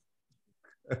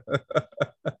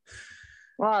 All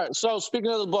right. So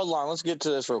speaking of the bloodline, let's get to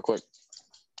this real quick.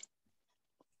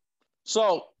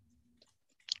 So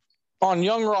on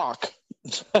Young Rock,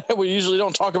 we usually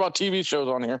don't talk about TV shows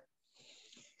on here,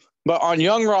 but on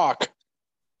Young Rock,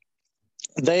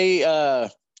 they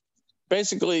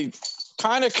basically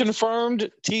kind of confirmed,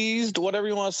 teased, whatever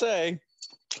you want to say,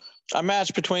 a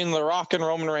match between The Rock and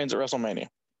Roman Reigns at WrestleMania.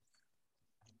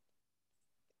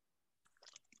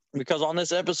 Because on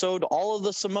this episode, all of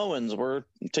the Samoans were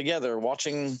together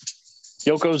watching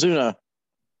Yokozuna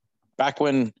back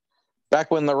when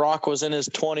The Rock was in his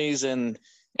 20s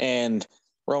and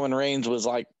Roman Reigns was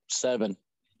like 7.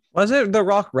 Was it The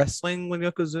Rock wrestling when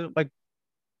Yokozuna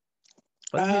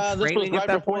this was right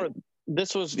before.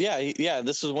 This was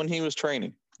this is when he was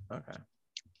training. Okay.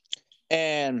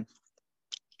 And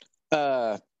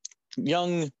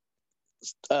young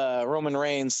Roman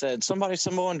Reigns said, "Somebody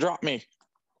Samoan drop me."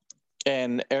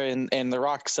 And The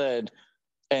Rock said,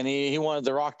 and he wanted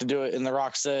The Rock to do it, and The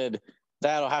Rock said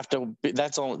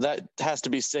that has to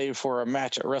be saved for a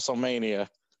match at WrestleMania.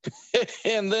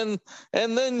 and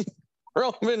then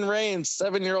Roman Reigns,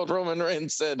 7-year-old Roman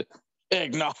Reigns said,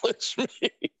 "Acknowledge me."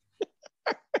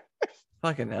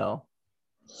 Fucking hell.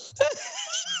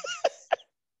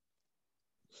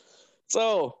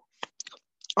 So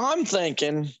I'm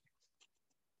thinking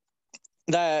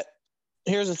that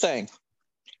here's the thing.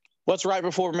 What's right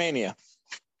before Mania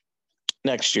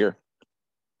next year?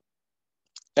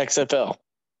 XFL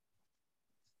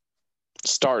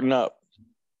starting up.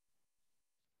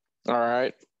 All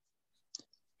right.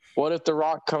 What if The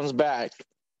Rock comes back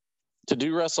to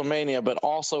do WrestleMania, but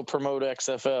also promote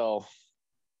XFL?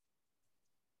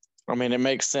 I mean, it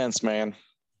makes sense, man.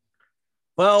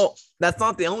 Well, that's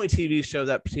not the only TV show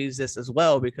that teased this as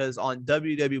well, because on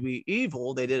WWE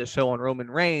Evil, they did a show on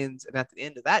Roman Reigns, and at the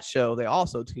end of that show, they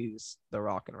also teased The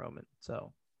Rock and Roman.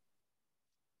 So,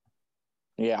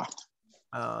 yeah.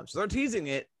 So they're teasing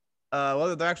it.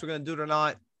 Whether they're actually going to do it or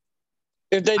not.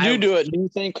 If they do it, do you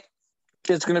think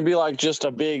it's going to be like just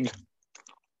a big,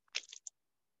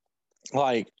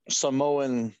 like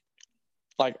Samoan,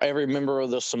 like every member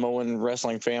of the Samoan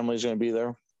wrestling family is going to be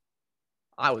there?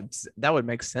 That would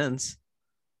make sense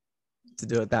to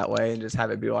do it that way and just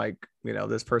have it be like, you know,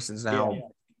 this person's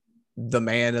now the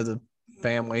man of the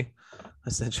family,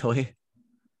 essentially.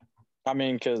 I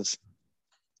mean, because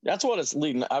that's what it's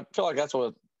leading. I feel like that's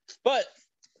what. But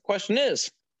question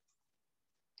is,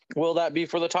 will that be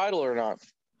for the title or not?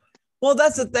 Well,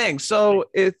 that's the thing. So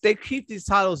if they keep these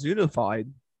titles unified,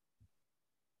 does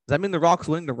that mean The Rock's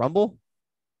winning the Rumble?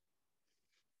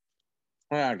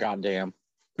 Ah, goddamn.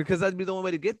 Because that'd be the only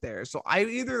way to get there. So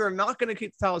either they're not going to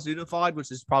keep the titles unified, which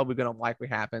is probably going to likely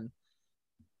happen,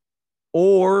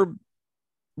 or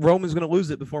Roman's going to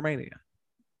lose it before Mania,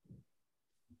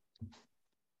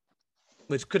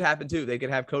 which could happen too. They could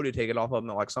have Cody take it off of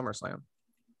them at like SummerSlam.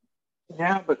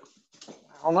 Yeah, but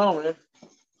I don't know, man.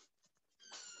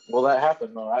 Will that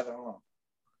happen though? I don't know.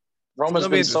 Roman's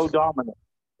been so dominant.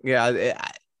 Yeah,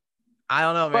 I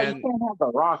don't know, man. But you can't have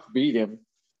The Rock beat him.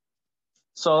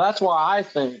 So that's why I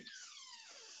think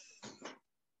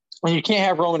you can't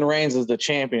have Roman Reigns as the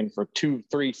champion for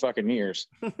 2-3 fucking years.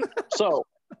 So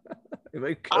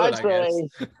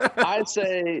I'd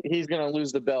say he's going to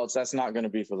lose the belts. That's not going to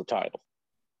be for the title.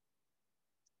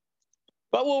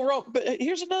 But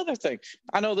here's another thing.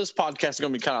 I know this podcast is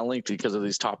going to be kind of lengthy because of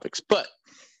these topics, but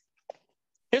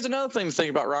here's another thing to think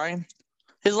about, Ryan.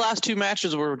 His last 2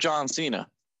 matches were with John Cena,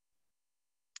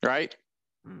 right?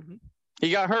 Mm-hmm. He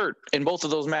got hurt in both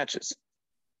of those matches.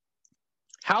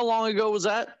 How long ago was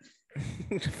that?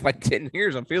 Like 10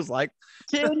 years, it feels like.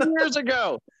 10 years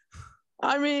ago.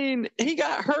 I mean, he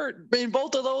got hurt in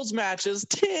both of those matches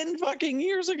 10 fucking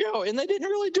years ago, and they didn't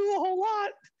really do a whole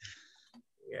lot.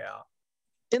 Yeah.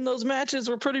 And those matches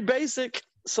were pretty basic.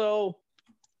 So,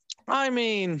 I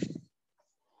mean,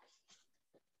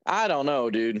 I don't know,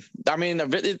 dude. I mean,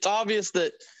 it's obvious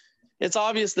that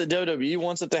WWE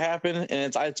wants it to happen,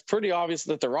 and it's pretty obvious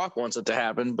that The Rock wants it to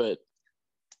happen, but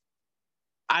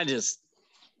I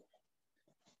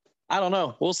don't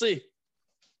know. We'll see.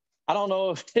 I don't know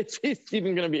if he's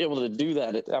even going to be able to do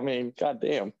that. I mean,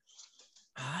 goddamn.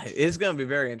 It's going to be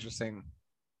very interesting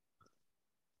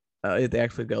if they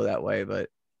actually go that way, but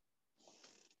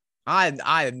I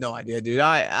have no idea, dude.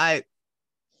 I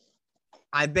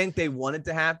think they want it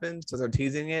to happen, so they're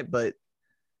teasing it, but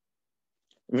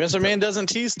Vince McMahon doesn't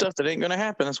tease stuff that ain't going to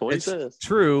happen. That's what he says.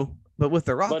 True, but with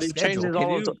The Rock, but he's changing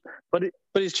but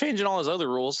he's changing all his other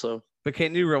rules. So, but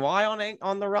can you rely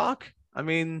on The Rock? I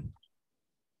mean,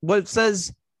 what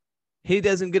says he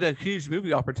doesn't get a huge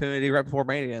movie opportunity right before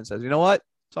Mania and says, you know what?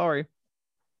 Sorry.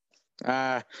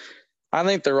 I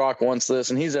think The Rock wants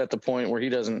this, and he's at the point where he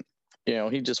doesn't. You know,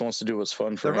 he just wants to do what's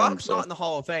fun for him. The Rock's not in the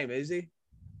Hall of Fame, is he?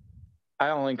 I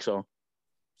don't think so.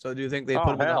 So do you think they put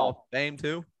him in the Hall of Fame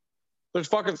too? Let's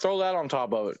fucking throw that on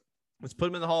top of it. Let's put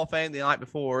him in the Hall of Fame the night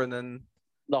before, and then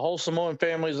the whole Samoan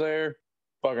family's there.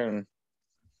 Fucking,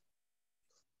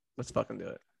 let's fucking do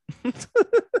it. It's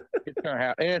gonna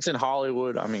happen, and it's in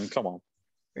Hollywood. I mean, come on.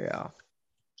 Yeah,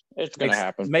 it's gonna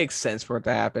happen. Makes sense for it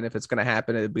to happen. If it's gonna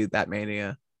happen, it'd be that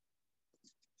Mania.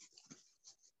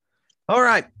 All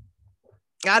right,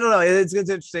 I don't know. It's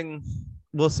interesting.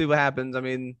 We'll see what happens. I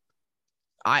mean,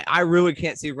 I really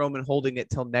can't see Roman holding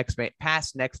it till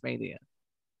past next Mania.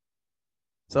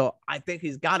 So I think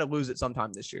he's got to lose it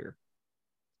sometime this year.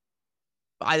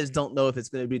 But I just don't know if it's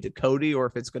going to be to Cody or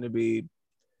if it's going to be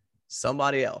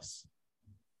somebody else.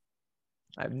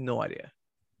 I have no idea.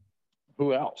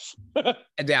 Who else?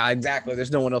 Yeah, exactly. There's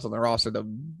no one else on the roster to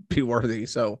be worthy.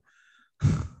 So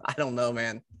I don't know,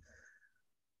 man.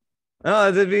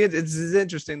 It's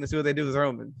interesting to see what they do with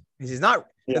Roman. He's not.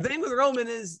 Yeah. The thing with Roman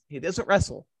is he doesn't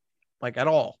wrestle. like at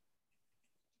all,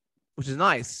 which is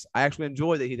nice. I actually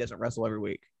enjoy that he doesn't wrestle every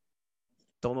week.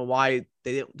 Don't know why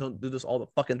they don't do this all the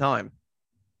fucking time.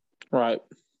 Right.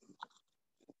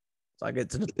 It's like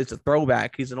it's a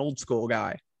throwback. He's an old school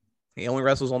guy. He only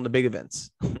wrestles on the big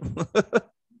events.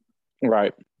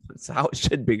 Right. That's how it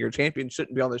should be. Your champion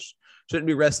shouldn't be on this. Shouldn't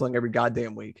be wrestling every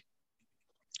goddamn week.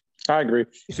 I agree.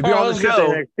 He should be on the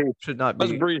show. Should not be.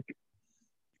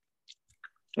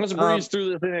 Let's breeze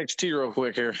through this NXT real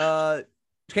quick here.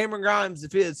 Cameron Grimes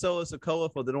defeated Solo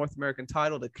Sikoa for the North American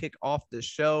title to kick off the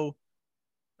show.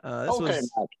 Match.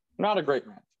 Not a great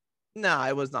match. Nah,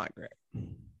 it was not great.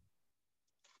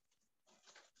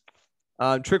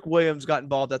 Trick Williams got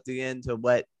involved at the end to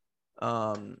let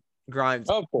Grimes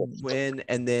win,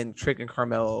 and then Trick and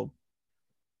Carmelo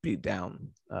beat down.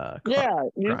 Why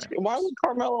would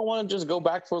Carmelo want to just go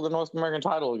back for the North American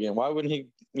title again? Why wouldn't he,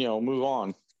 move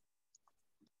on?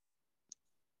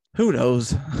 Who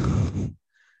knows?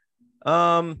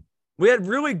 We had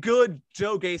really good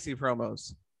Joe Gacy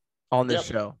promos on this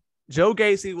show. Joe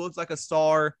Gacy looks like a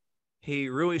star. He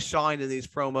really shined in these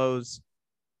promos.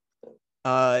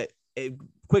 A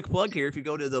quick plug here. If you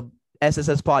go to the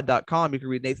ssspod.com, you can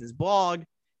read Nathan's blog.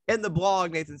 In the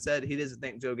blog, Nathan said he doesn't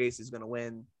think Joe Gacy is going to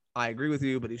win. I agree with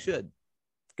you, but he should.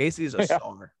 Gacy is a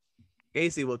star.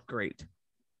 Gacy looked great.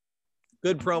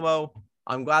 Good promo.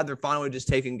 I'm glad they're finally just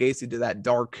taking Gacy to that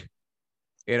dark,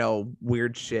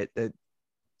 weird shit that,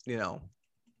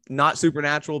 not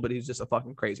supernatural, but he's just a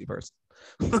fucking crazy person.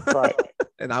 Right.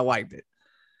 And I liked it.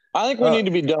 I think we need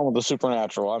to be done with the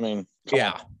supernatural. I mean, come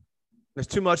on. There's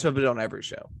too much of it on every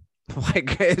show.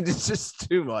 Like, it's just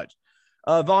too much.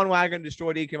 Von Wagner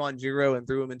destroyed Ikemen Jiro and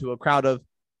threw him into a crowd of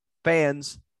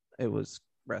fans. It was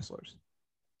wrestlers.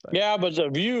 But the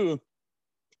view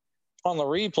on the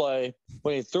replay,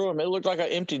 when he threw him, it looked like an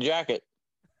empty jacket.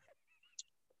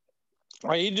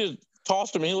 Like, he just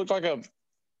tossed him. He looked like a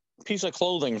piece of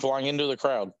clothing flying into the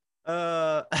crowd.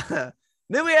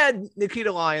 Then we had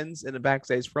Nikita Lyons in a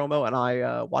backstage promo, and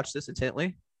I watched this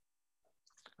intently.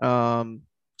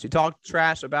 She talked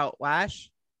trash about Lash.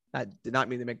 I did not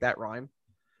mean to make that rhyme.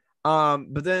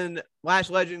 But then Lash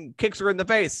Legend kicks her in the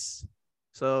face.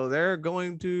 So they're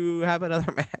going to have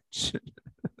another match.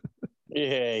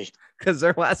 Yay. Because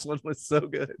their last one was so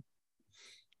good.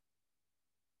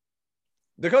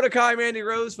 Dakota Kai, Mandy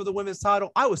Rose for the women's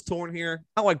title. I was torn here.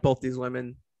 I like both these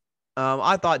women.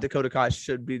 I thought Dakota Kai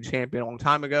should be champion a long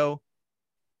time ago.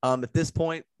 At this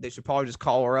point, they should probably just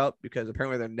call her up because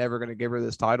apparently they're never going to give her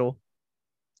this title.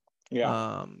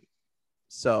 Yeah.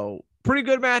 So pretty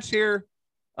good match here.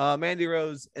 Mandy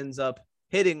Rose ends up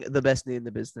hitting the best knee in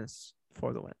the business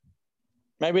for the win.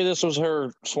 Maybe this was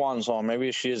her swan song.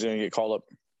 Maybe she is going to get called up.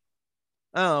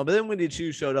 Oh, but then Wendy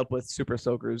Chu showed up with super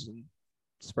soakers and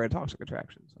spread toxic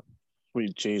attraction. So.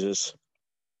 Sweet Jesus.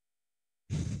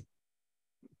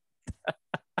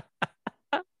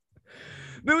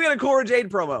 Then we got a Cora Jade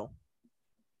promo.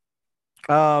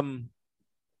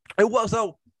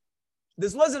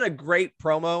 This wasn't a great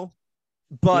promo,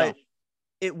 but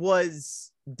it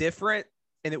was different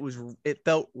and it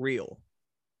felt real.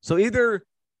 So either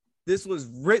this was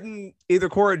written, either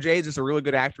Cora Jade's just a really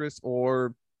good actress,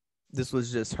 or this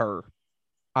was just her.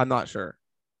 I'm not sure,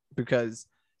 because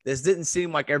this didn't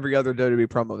seem like every other WWE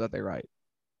promo that they write.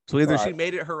 So either she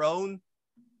made it her own,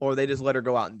 or they just let her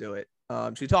go out and do it.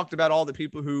 She talked about all the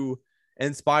people who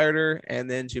inspired her, and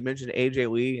then she mentioned AJ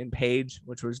Lee and Paige,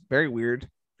 which was very weird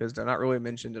because they're not really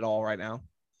mentioned at all right now.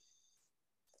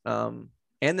 And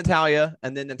Natalya,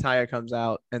 and then Natalya comes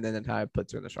out, and then Natalya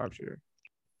puts her in the sharpshooter.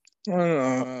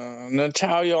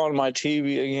 Natalya on my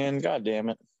TV again. God damn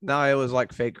it. No, it was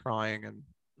like fake crying, and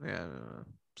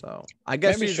so I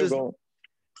guess maybe she'll go.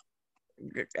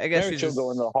 I guess maybe she'll go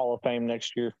into the Hall of Fame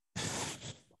next year.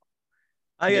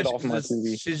 I guess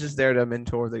she's just there to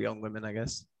mentor the young women, I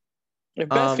guess. If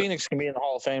Beth Phoenix can be in the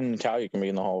Hall of Fame, Natalya can be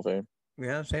in the Hall of Fame.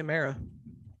 Yeah, same era.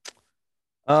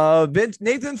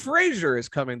 Nathan Frazier is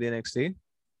coming to NXT.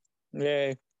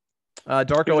 Yay.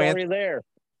 Darko He's already there.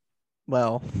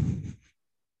 Well,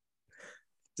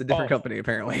 it's a different company,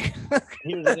 apparently.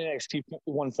 He was in NXT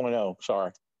 1.0.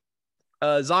 Sorry.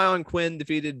 Zion Quinn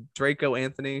defeated Draco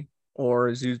Anthony, or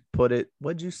as you put it,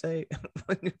 what'd you say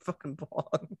on your fucking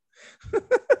blog?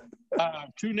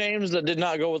 Two names that did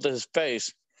not go with his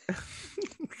face.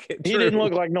 He didn't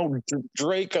look like no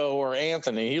Draco or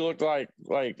Anthony. He looked like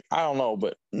I don't know,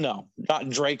 but no, not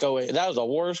Draco. That was the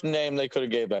worst name they could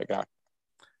have gave that guy.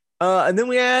 And then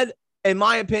we had, in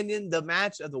my opinion, the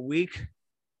match of the week,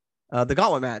 the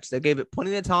gauntlet match. They gave it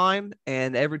plenty of time,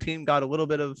 and every team got a little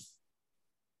bit of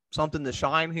something to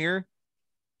shine here.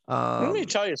 Let me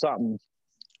tell you something.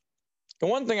 The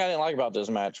one thing I didn't like about this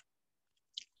match,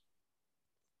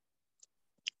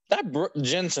 that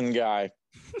Jensen guy,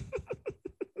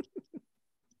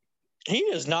 he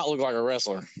does not look like a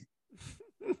wrestler.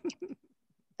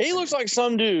 He looks like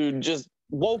some dude just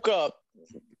woke up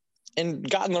and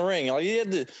got in the ring.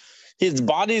 Like his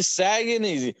body's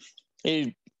sagging.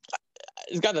 He's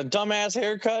got a dumbass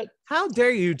haircut. How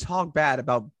dare you talk bad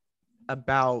about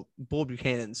Bull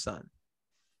Buchanan's son?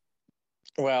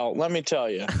 Well, let me tell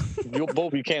you, Bull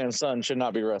Buchanan's son should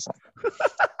not be wrestling.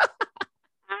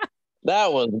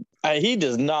 He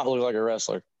does not look like a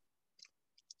wrestler.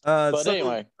 But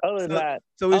anyway, other than that,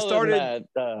 we started.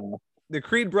 The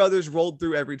Creed brothers rolled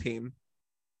through every team.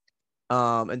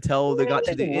 Until they got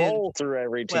to the end. Roll through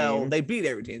every team. Well, they beat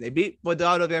every team. They beat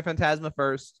Legado del Fantasma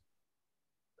first.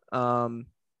 And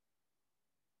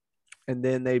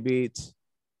then they beat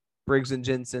Briggs and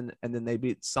Jensen, and then they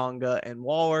beat Sangha and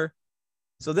Waller.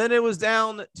 So then it was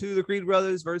down to the Creed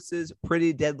brothers versus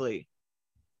Pretty Deadly.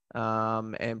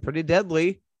 And Pretty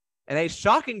Deadly, in a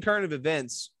shocking turn of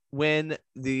events, win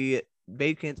the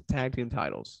vacant tag team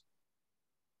titles.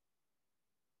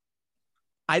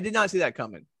 I did not see that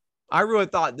coming. I really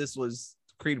thought this was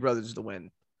Creed brothers to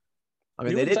win. I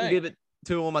mean, they didn't give it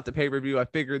to him at the pay-per-view. I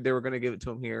figured they were going to give it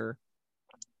to him here.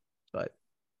 But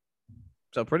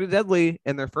so Pretty Deadly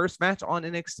in their first match on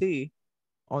NXT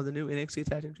are the new NXT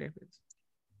Tag Team Champions.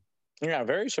 Yeah,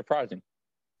 very surprising.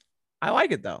 I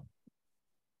like it, though.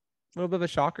 A little bit of a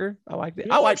shocker. I liked it.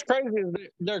 What's crazy is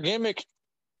their gimmick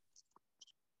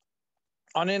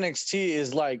on NXT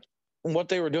is like what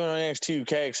they were doing on NXT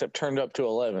UK, except turned up to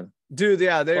 11. Dude,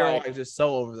 yeah, they are like just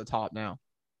so over the top now.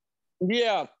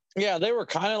 Yeah, they were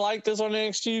kind of like this on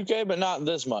NXT UK, but not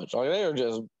this much. Like they were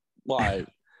just like,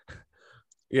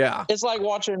 yeah, it's like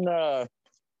watching damn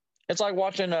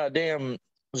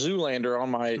Zoolander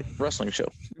on my wrestling show.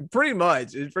 Pretty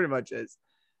much, it pretty much is.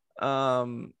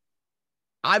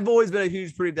 I've always been a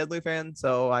huge Pretty Deadly fan,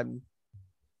 so I'm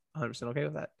 100% okay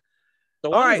with that. The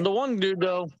one dude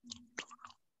though,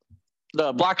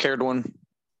 the black-haired one.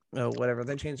 Oh, whatever.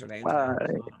 They changed their name.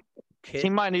 He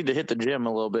might need to hit the gym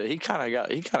a little bit. He kind of got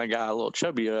a little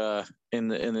chubby in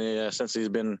the since he's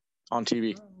been on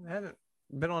TV. I haven't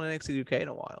been on NXT UK in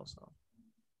a while, so.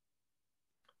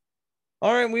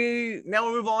 All right, we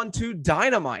move on to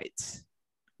Dynamite.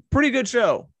 Pretty good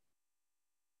show,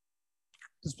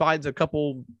 despite a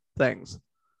couple things.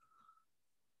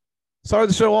 Started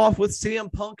the show off with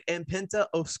CM Punk and Penta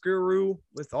Oscuro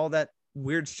with all that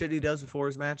weird shit he does before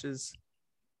his matches.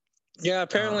 Yeah,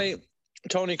 apparently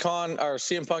Tony Khan or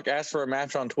CM Punk asked for a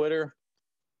match on Twitter,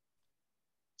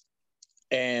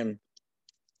 and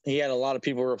he had a lot of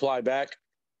people reply back,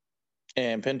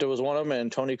 and Penta was one of them,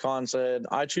 and Tony Khan said,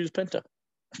 "I choose Penta."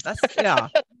 That's yeah.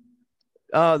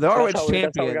 The ROH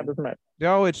champion. The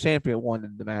ROH champion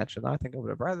wanted the match, and I think I would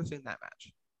have rather seen that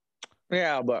match.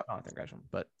 Yeah, but I don't think I should.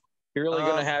 But you're really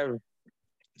gonna have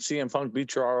CM Punk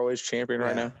beat your ROH champion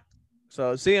right now?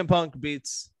 So CM Punk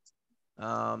beats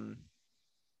Penta.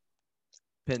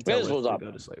 This was a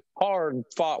go to sleep. Hard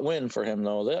fought win for him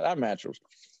though. That match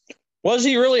was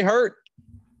he really hurt?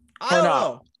 I don't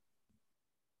know.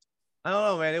 I don't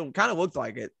know, man. It kind of looked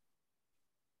like it,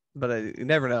 but you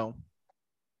never know.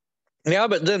 Yeah,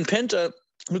 but then Penta,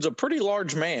 who's a pretty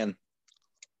large man,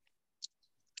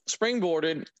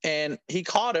 springboarded and he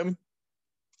caught him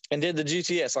and did the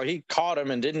GTS. Like he caught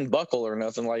him and didn't buckle or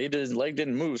nothing. Like his leg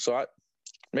didn't move. So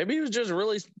maybe he was just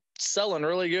really selling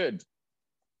really good.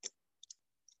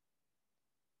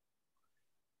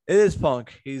 It is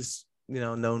Punk. He's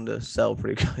known to sell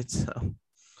pretty good. So,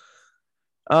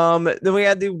 then we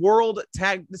had the World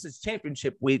Tag. This is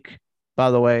Championship Week,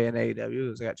 by the way, in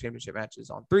AEW. They got championship matches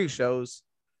on 3 shows.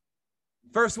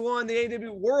 First one, the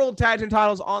AEW World Tag Team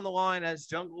titles on the line as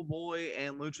Jungle Boy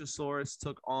and Luchasaurus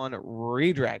took on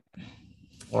Redragon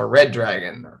or Red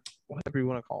Dragon, or whatever you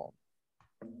want to call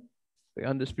them, the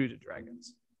Undisputed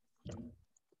Dragons.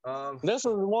 This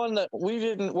was one that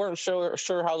we weren't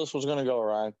sure how this was going to go,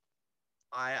 Ryan.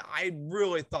 I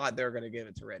really thought they were going to give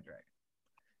it to Red Dragon,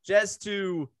 just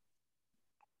to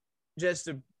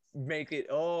make it.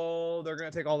 Oh, they're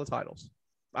going to take all the titles.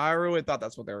 I really thought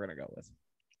that's what they were going to go with.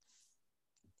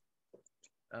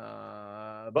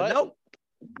 But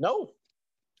no.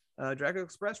 Dragon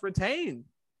Express retained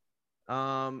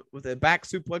with a back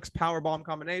suplex powerbomb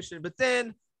combination, but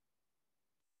then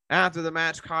after the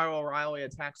match, Kyle O'Reilly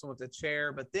attacks him with a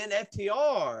chair, but then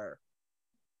FTR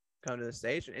come to the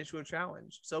stage and issue a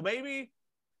challenge. So maybe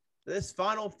this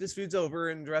feud's over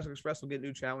and Jurassic Express will get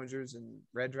new challengers and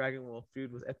Red Dragon will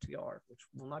feud with FTR, which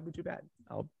will not be too bad.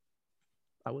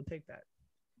 I would take that.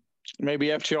 Maybe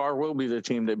FTR will be the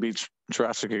team that beats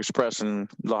Jurassic Express, and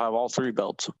they'll have all 3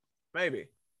 belts. Maybe.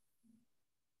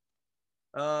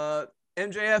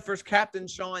 MJF versus Captain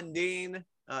Shawn Dean.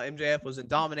 MJF was in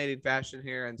dominating fashion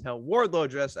here until Wardlow,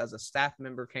 dressed as a staff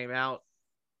member, came out.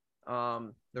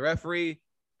 The referee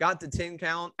got the 10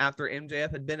 count after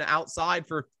MJF had been outside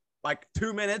for like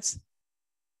 2 minutes.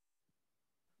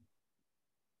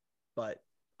 But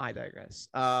I digress.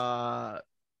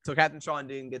 So Captain Shawn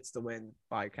Dean gets the win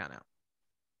by count out.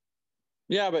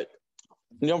 Yeah, but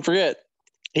don't forget,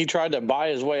 he tried to buy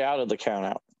his way out of the count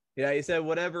out. Yeah, he said,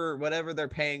 whatever they're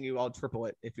paying you, I'll triple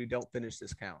it if you don't finish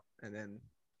this count. And then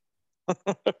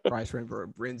Bryce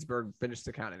Remsburg finished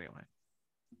the count anyway.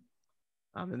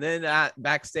 And then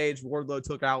backstage, Wardlow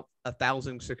took out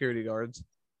 1,000 security guards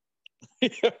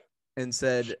and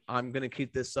said, I'm going to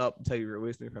keep this up until you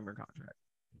release me from your contract.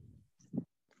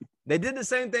 They did the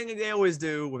same thing they always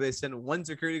do, where they send one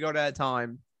security guard at a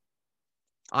time.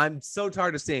 I'm so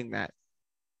tired of seeing that.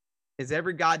 It's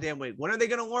every goddamn week. When are they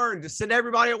going to learn? Just send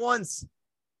everybody at once.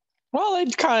 Well, they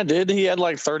kind of did. He had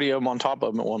like 30 of them on top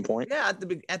of him at one point. Yeah,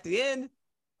 at the end,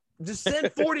 just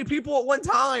send 40 people at one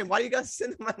time. Why do you guys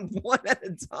send them one at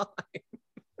a time?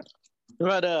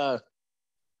 But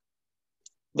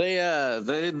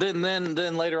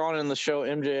then later on in the show,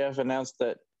 MJF announced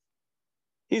that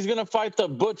he's gonna fight the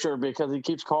Butcher because he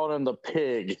keeps calling him the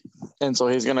Pig, and so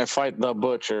he's gonna fight the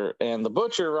Butcher. And the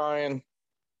Butcher, Ryan,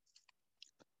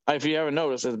 if you haven't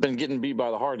noticed, has been getting beat by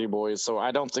the Hardy Boys, so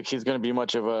I don't think he's gonna be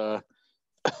much of a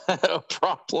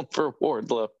problem for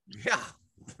Wardlow. Yeah,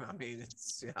 I mean,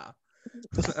 it's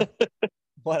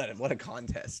what a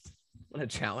contest, what a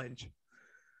challenge.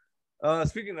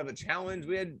 Speaking of a challenge,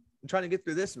 we had trying to get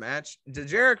through this match: the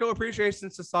Jericho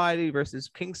Appreciation Society versus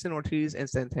Kingston, Ortiz, and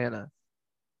Santana.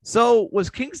 So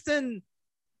was Kingston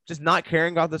just not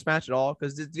caring about this match at all?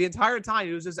 Because the entire time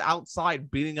he was just outside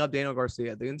beating up Daniel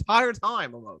Garcia the entire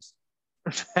time almost.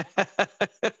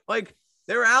 Like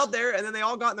they were out there and then they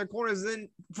all got in their corners. And then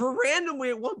for randomly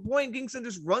at one point, Kingston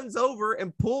just runs over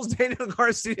and pulls Daniel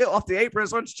Garcia off the apron and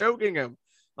starts choking him.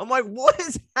 I'm like, what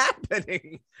is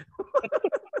happening?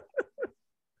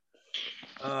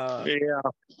 Yeah.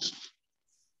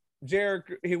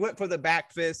 Jericho, he went for the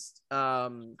back fist.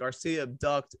 Garcia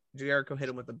ducked. Jericho hit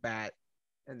him with the bat,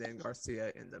 and then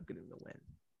Garcia ended up getting the win.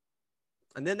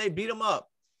 And then they beat him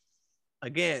up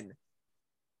again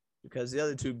because the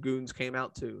other 2 goons came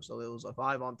out too. So it was a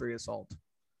 5-on-3 assault.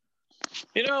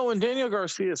 You know, when Daniel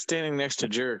Garcia is standing next to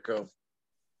Jericho,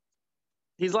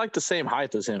 he's like the same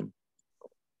height as him.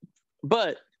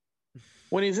 But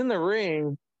when he's in the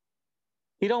ring,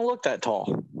 he don't look that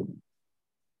tall.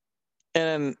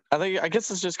 And I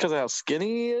guess it's just because of how skinny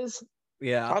he is.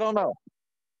 Yeah. I don't know.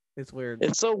 It's weird.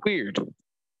 It's so weird.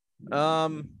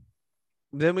 Then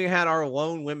we had our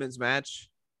lone women's match,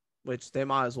 which they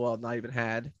might as well have not even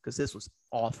had because this was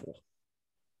awful.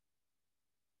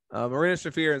 Marina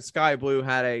Shafir and Sky Blue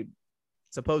had a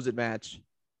supposed match,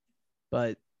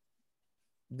 but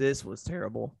this was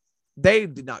terrible. They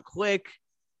did not click.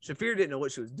 Shafir didn't know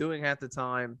what she was doing half the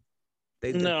time.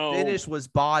 The finish was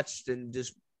botched and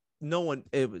just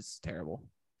it was terrible.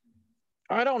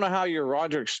 I don't know how you're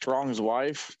Roderick Strong's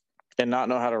wife and not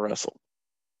know how to wrestle.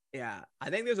 Yeah,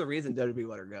 I think there's a reason WWE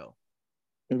let her go.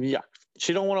 Yeah,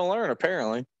 she don't want to learn,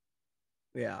 apparently.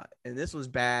 Yeah, and this was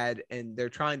bad, and they're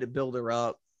trying to build her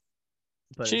up.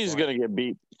 But she's going to get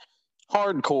beat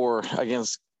hardcore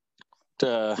against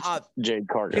Jade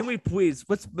Cargill. Can we please,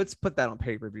 let's put that on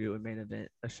pay-per-view and main event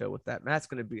a show with that. That's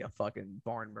going to be a fucking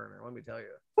barn burner, let me tell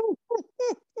you.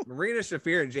 Marina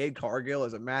Shafir and Jade Cargill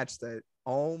is a match that,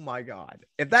 oh my God.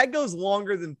 If that goes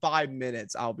longer than 5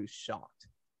 minutes, I'll be shocked.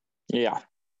 Yeah.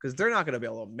 Because they're not going to be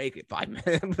able to make it 5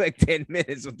 minutes, like 10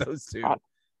 minutes with those 2.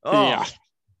 Yeah.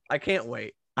 I can't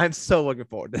wait. I'm so looking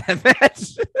forward to that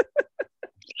match.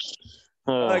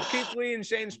 Keith Lee and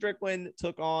Shane Strickland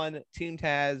took on Team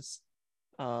Taz.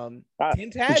 Team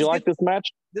Taz. Did you like this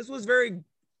match? This was very,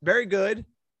 very good.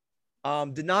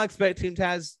 Did not expect Team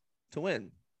Taz to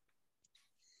win.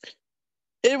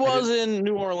 It was in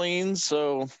New Orleans,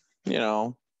 so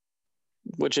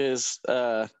which is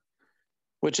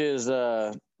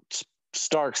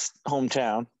Stark's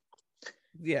hometown.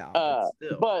 Yeah,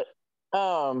 but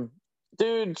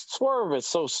dude, Swerve is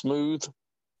so smooth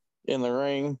in the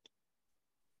ring.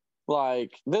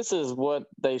 Like, this is what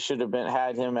they should have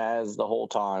had him as the whole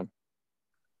time,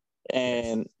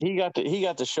 and he got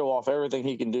to show off everything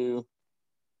he can do.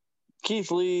 Keith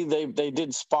Lee, they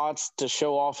did spots to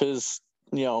show off his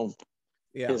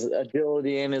his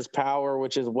agility and his power,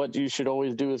 which is what you should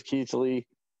always do with Keith Lee.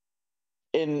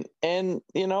 And then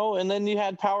you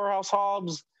had Powerhouse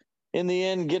Hobbs in the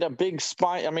end get a big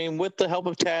spine. I mean, with the help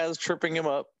of Taz tripping him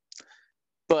up,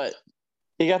 but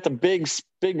he got the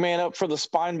big man up for the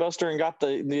spine buster and got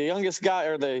the youngest guy,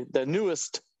 or the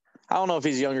newest. I don't know if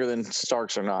he's younger than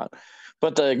Starks or not,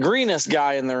 but the greenest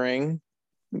guy in the ring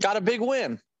got a big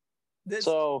win.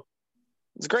 So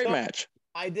it's a great match.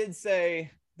 I did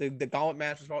say the gauntlet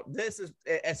match was this is,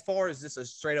 as far as just a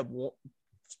straight up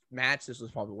match, this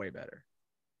was probably way better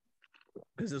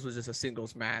because this was just a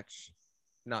singles match,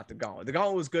 not the gauntlet. The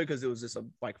gauntlet was good because it was just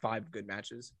like 5 good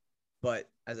matches, but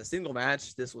as a single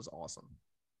match, this was awesome.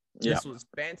 Yeah. This was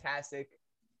fantastic.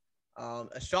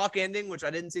 A shock ending, which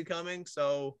I didn't see coming.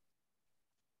 So,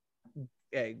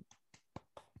 hey,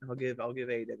 I'll give AEW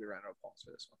a round of applause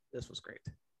for this one. This was great.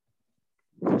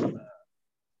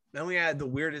 Then we had the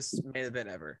weirdest main event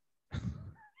ever.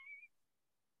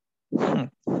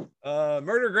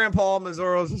 Murder Grandpa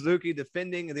Minoru Suzuki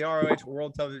defending the ROH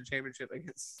World Television Championship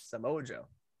against Samoa Joe.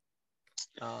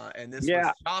 And this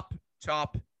was chop,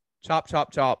 chop, chop,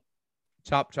 chop, chop,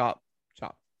 chop, chop,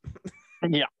 chop.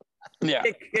 Yeah.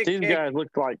 These guys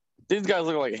look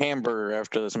like hamburger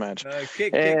after this match.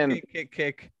 Kick.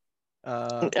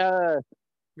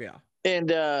 Yeah. And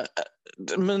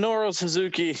Minoru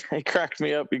Suzuki, he cracked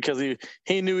me up because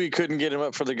he knew he couldn't get him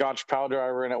up for the Gotch Pile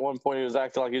Driver, and at one point he was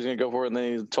acting like he was going to go for it, and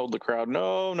then he told the crowd,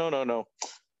 no.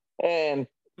 And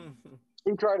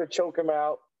he tried to choke him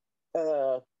out.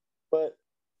 But,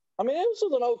 I mean, this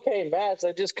was an okay match.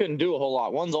 They just couldn't do a whole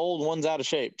lot. One's old, one's out of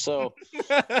shape. So,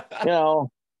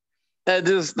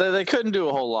 they couldn't do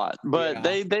a whole lot. But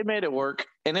they made it work,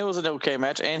 and it was an okay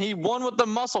match. And he won with the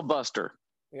Muscle Buster.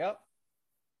 Yep.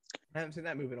 I haven't seen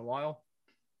that move in a while.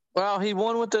 Well, he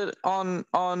won with it on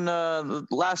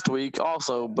last week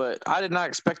also, but I did not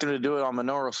expect him to do it on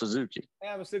Minoru Suzuki.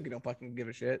 Yeah, Suzuki don't fucking give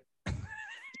a shit.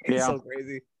 It's so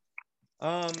crazy.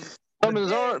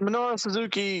 Minoru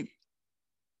Suzuki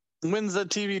wins the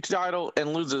TV title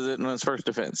and loses it in his first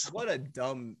defense. What a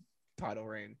dumb title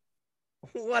reign.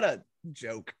 What a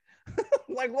joke.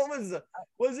 Like,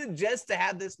 was it just to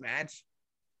have this match?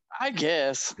 I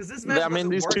guess because this match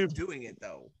these two doing it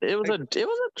though. It was a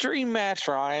dream match,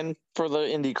 Ryan, for the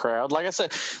indie crowd. Like I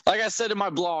said in my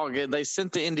blog, they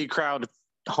sent the indie crowd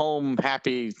home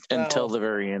happy until the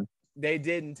very end. They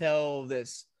did until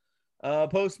this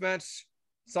post match.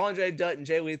 Sanjay Dutt and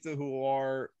Jay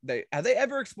Lethal, have they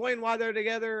ever explained why they're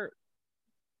together?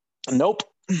 Nope,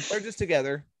 they're just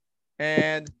together,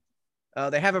 and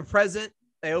they have a present.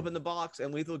 They open the box,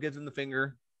 and Lethal gives them the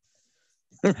finger.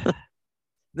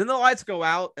 Then the lights go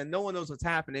out and no one knows what's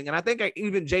happening. And I think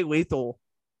even Jay Lethal,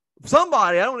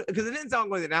 somebody, because it didn't sound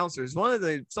like the announcers.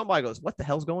 Somebody goes, "What the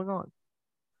hell's going on?"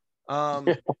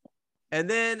 And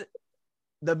then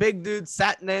the big dude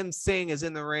Satnam Singh is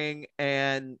in the ring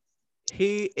and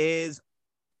he is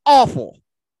awful.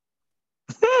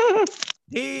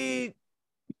 He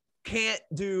can't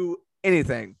do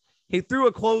anything. He threw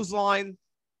a clothesline,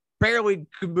 barely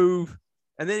could move.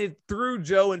 And then he threw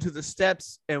Joe into the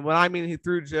steps. And when I mean he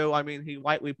threw Joe, I mean he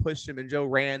lightly pushed him and Joe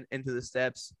ran into the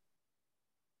steps.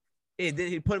 And then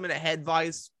he put him in a head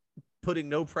vice, putting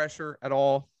no pressure at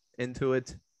all into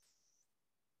it.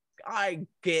 I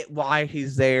get why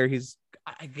he's there.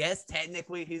 I guess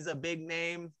technically he's a big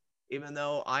name, even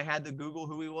though I had to Google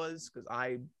who he was because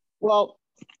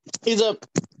he's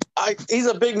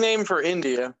a big name for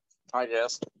India, I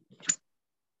guess.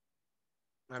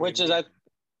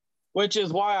 Which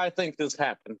is why I think this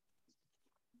happened.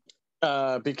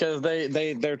 Because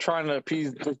they're trying to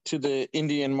appease to the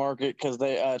Indian market because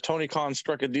Tony Khan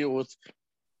struck a deal with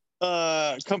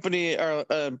company or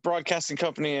a broadcasting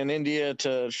company in India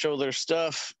to show their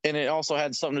stuff, and it also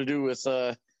had something to do with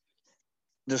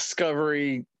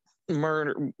Discovery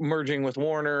merging with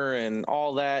Warner and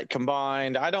all that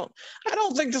combined. I don't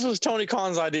think this was Tony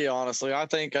Khan's idea, honestly. I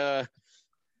think the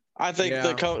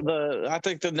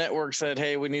network said,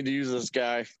 "Hey, we need to use this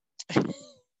guy."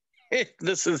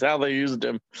 This is how they used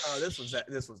him. Oh, this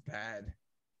was bad,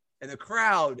 and the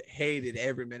crowd hated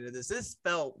every minute of this. This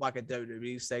felt like a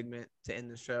WWE segment to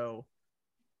end the show.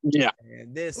 Yeah,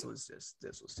 and this was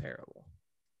terrible.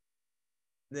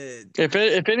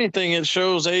 If anything, it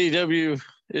shows AEW.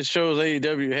 It shows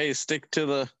AEW. Hey, stick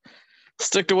to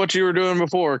what you were doing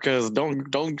before, because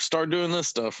don't start doing this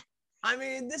stuff. I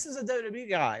mean, this is a WWE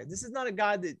guy. This is not a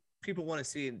guy that people want to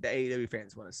see and the AEW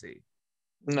fans want to see.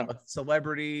 No. A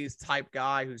celebrities type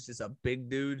guy who's just a big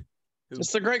dude.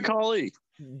 It's the Great Khali.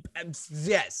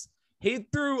 Yes. He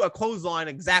threw a clothesline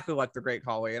exactly like the Great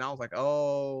Khali, and I was like,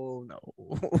 oh, no.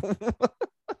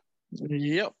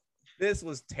 Yep. This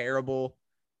was terrible.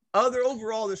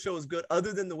 Overall, the show was good,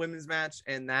 other than the women's match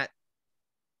and that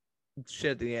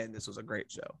shit at the end. This was a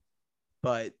great show.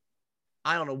 but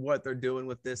I don't know what they're doing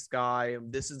with this guy.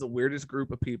 This is the weirdest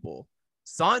group of people.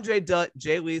 Sanjay Dutt,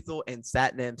 Jay Lethal, and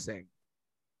Satnam Singh.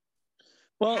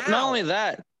 Well, not only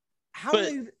that,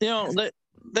 but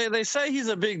they say he's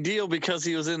a big deal because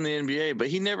he was in the NBA, but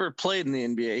he never played in the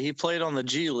NBA. He played on the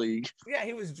G League. Yeah,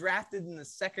 he was drafted in the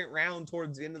second round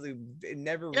towards the end of the. He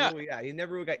never really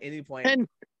got any playing.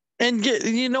 And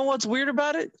you know what's weird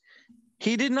about it?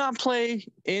 He did not play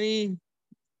any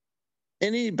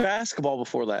basketball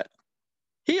before that.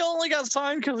 He only got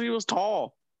signed because he was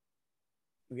tall.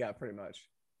 Yeah, pretty much.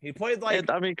 He played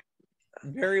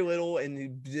very little,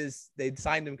 and they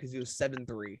signed him because he was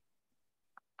 7'3".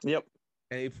 Yep.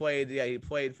 And he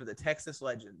played for the Texas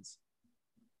Legends.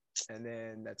 And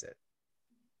then that's it.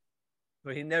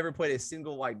 But he never played a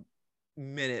single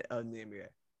minute of the NBA.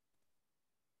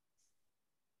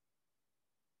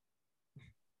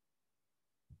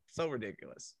 So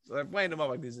ridiculous. So they're playing him up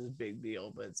like this is a big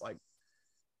deal, but it's like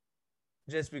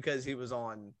just because he's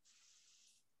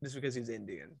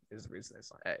Indian is the reason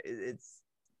it's like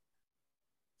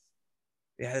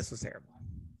this was terrible.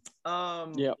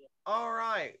 Yeah. All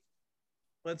right.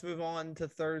 Let's move on to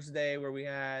Thursday where we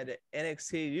had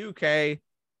NXT UK.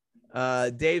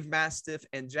 Dave Mastiff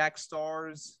and Jack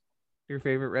Stars, your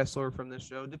favorite wrestler from this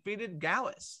show, defeated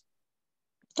Gallus.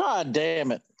 God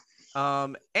damn it.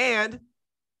 And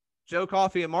Joe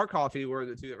Coffey and Mark Coffey were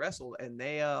the two that wrestled, and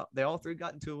they all three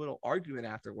got into a little argument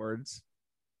afterwards.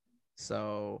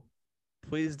 So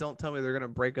please don't tell me they're going to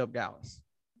break up Gallus.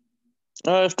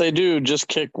 If they do, just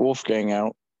kick Wolfgang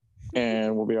out,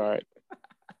 and we'll be all right.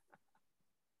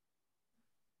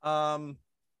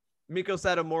 Miko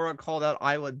Satomura called out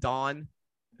Isla Dawn,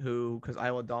 because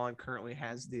Isla Dawn currently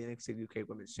has the NXT UK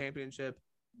Women's Championship.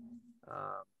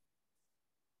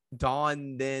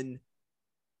 Dawn, they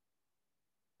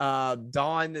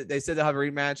said they'll have a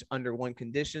rematch under one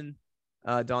condition.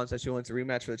 Dawn said she wants a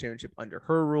rematch for the championship under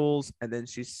her rules, and then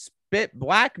she spit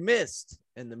black mist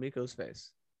in the Miko's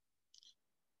face.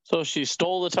 So she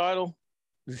stole the title?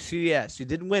 She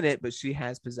didn't win it, but she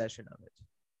has possession of it.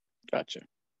 Gotcha.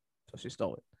 So she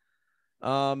stole it.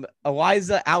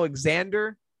 Eliza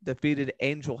Alexander defeated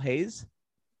Angel Hayes.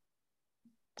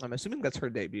 I'm assuming that's her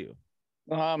debut.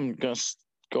 I'm going to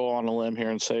go on a limb here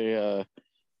and say,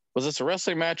 was this a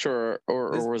wrestling match or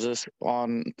was this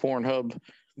on Pornhub?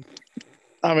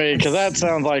 I mean, because that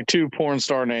sounds like two porn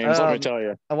star names, let me tell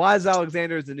you. Eliza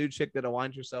Alexander is the new chick that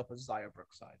aligns herself with Xia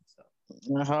Brookside. So.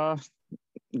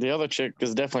 The other chick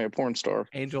is definitely a porn star.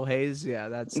 Angel Hayes, yeah,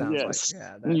 that sounds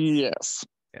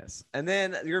yes. And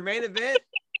then your main event,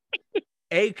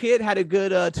 A-Kid had a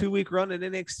good 2-week run in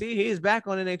NXT. He's back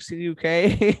on NXT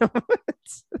UK,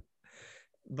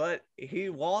 but he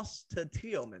lost to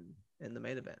Teoman in the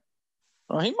main event.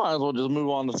 Well, he might as well just move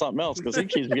on to something else because he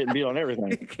keeps getting beat on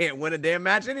everything. He can't win a damn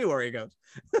match anywhere he goes.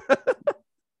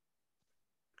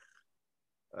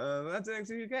 That's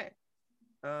NXT UK.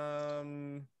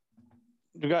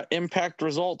 We got Impact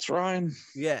results, Ryan.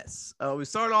 Yes. We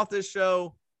started off this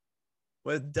show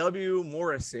with W.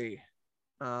 Morrissey.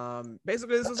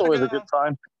 Basically, this was always a good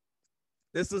sign.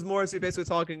 This was Morrissey basically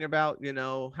talking about,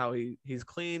 how he's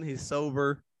clean, he's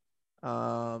sober.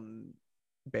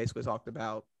 Basically talked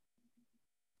about,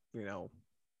 the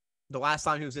last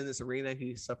time he was in this arena,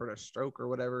 he suffered a stroke or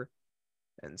whatever.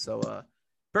 And so,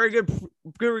 very good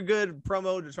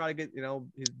promo to try to get,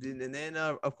 and then,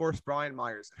 of course, Brian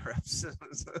Myers interrupts.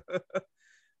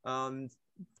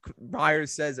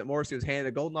 Myers says that Morrissey was handed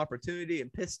a golden opportunity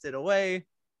and pissed it away.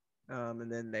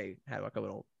 And then they had a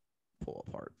little pull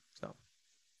apart. So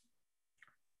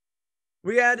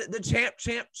we had the champ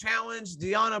challenge,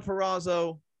 Deonna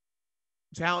Purrazzo.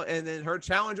 And then her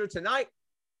challenger tonight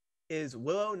is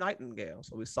Willow Nightingale.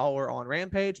 So we saw her on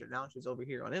Rampage, and now she's over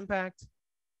here on Impact.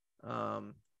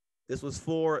 This was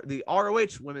for the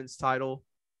ROH Women's title,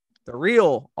 the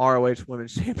real ROH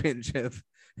Women's Championship,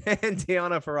 and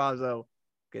Deonna Purrazzo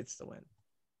gets the win.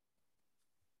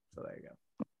 So there you go.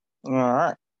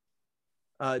 All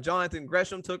right. Jonathan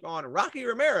Gresham took on Rocky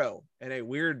Romero in a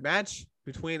weird match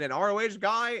between an ROH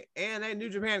guy and a New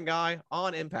Japan guy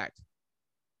on Impact.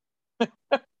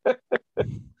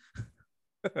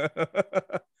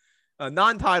 A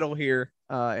non-title here,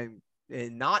 and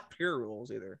not pure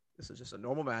rules either. This is just a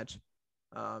normal match.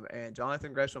 And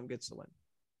Jonathan Gresham gets the win.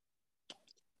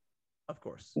 Of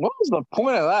course. What was the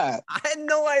point of that? I had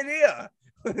no idea.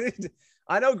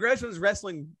 I know Gresham's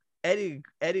wrestling Eddie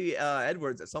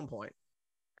Edwards at some point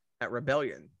at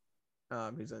Rebellion.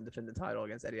 He's going to defend the title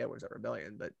against Eddie Edwards at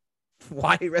Rebellion. But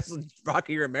why he wrestled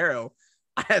Rocky Romero,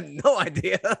 I have no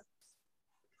idea.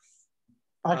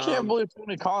 I can't believe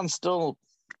Tony Khan still.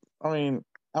 I mean,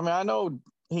 I know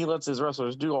he lets his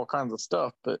wrestlers do all kinds of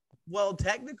stuff, but Well,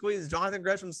 technically, is Jonathan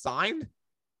Gresham signed?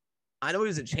 I know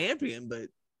he's a champion, but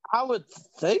I would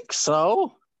think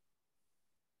so.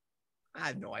 I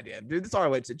have no idea. Dude, this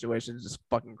ROH situation is just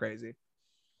fucking crazy.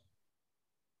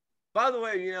 By the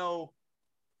way,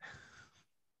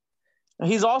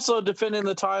 He's also defending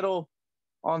the title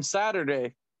on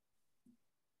Saturday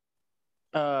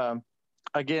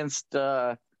against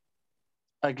Dalton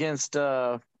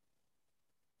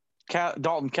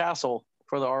Castle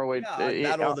for the ROH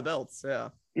Battle of the Belts. Yeah.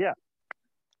 Yeah.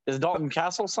 Is Dalton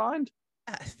Castle signed?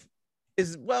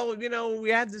 We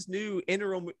had this new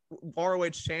interim ROH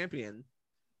champion,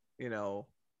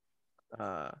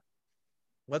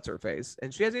 what's her face,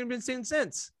 and she hasn't even been seen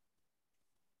since.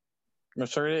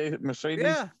 Mercedes.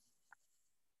 Yeah.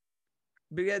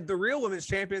 But yeah, the real women's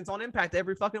champions on Impact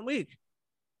every fucking week.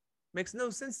 Makes no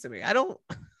sense to me. I don't.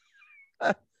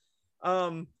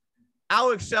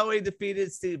 Alex Shelley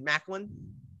defeated Steve Macklin.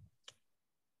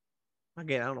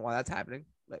 Again, I don't know why that's happening,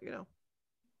 but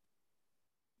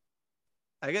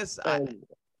I guess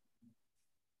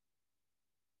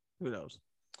who knows.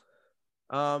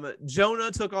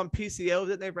 Jonah took on PCO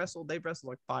that they've wrestled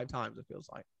like 5 times, it feels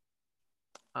like.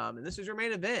 And this is your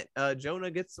main event. Jonah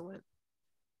gets the win.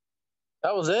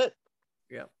 That was it?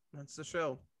 Yeah, that's the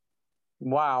show.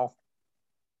 Wow.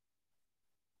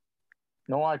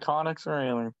 No Iconics or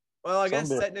anything. Well, I guess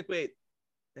technically,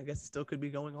 it still could be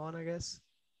going on, I guess.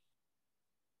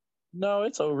 No,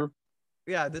 it's over.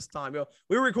 Yeah, this time.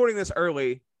 We were recording this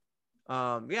early.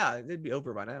 Yeah, it'd be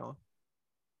over by now.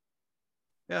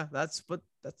 Yeah, that's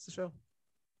the show.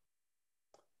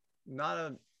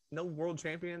 No world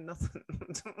champion, nothing.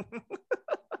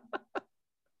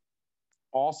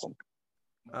 Awesome.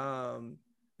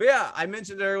 But yeah, I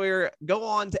mentioned earlier, go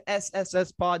on to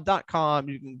ssspod.com.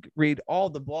 You can read all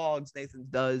the blogs Nathan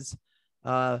does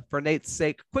for Nate's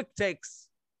sake. Quick takes,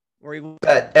 where he looks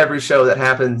at every show that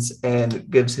happens and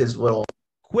gives his little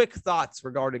quick thoughts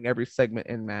regarding every segment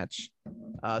in match.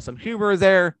 Some humor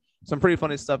there, some pretty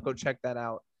funny stuff. Go check that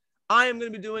out. I am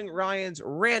going to be doing Ryan's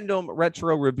random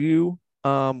retro review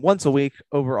once a week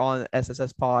over on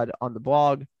SSS Pod on the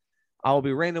blog. I will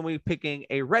be randomly picking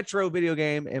a retro video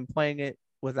game and playing it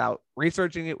without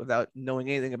researching it, without knowing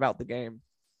anything about the game,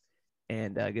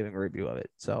 and giving a review of it.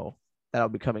 So that'll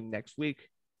be coming next week.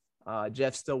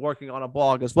 Jeff's still working on a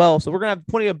blog as well. So we're going to have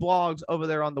plenty of blogs over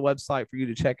there on the website for you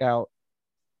to check out,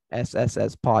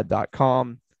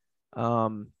 ssspod.com.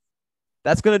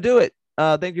 That's going to do it.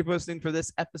 Thank you for listening for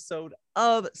this episode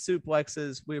of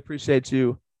Suplexes. We appreciate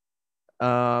you.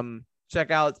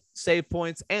 Check out save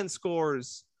points and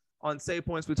scores. On save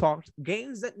points, we talked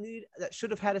games that should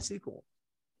have had a sequel.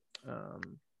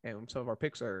 And some of our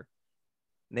picks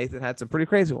Nathan had some pretty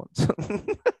crazy ones.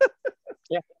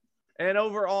 Yeah. And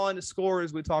over on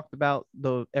scores, we talked about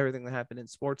everything that happened in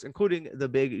sports, including the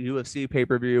big UFC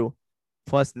pay-per-view,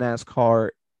 plus NASCAR.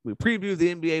 We previewed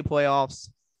the NBA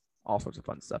playoffs, all sorts of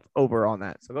fun stuff over on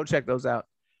that. So go check those out.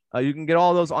 You can get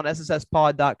all those on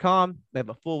ssspod.com. They have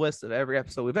a full list of every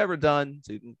episode we've ever done,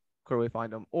 so you can clearly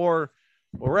find them. Or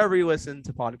wherever you listen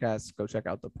to podcasts, go check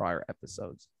out the prior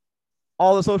episodes.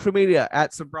 All the social media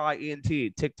at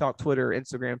SabraiENT, TikTok, Twitter,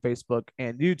 Instagram, Facebook,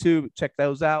 and YouTube. Check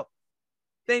those out.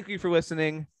 Thank you for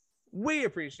listening. We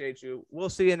appreciate you. We'll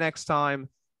see you next time.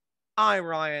 I'm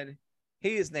Ryan.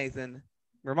 He is Nathan,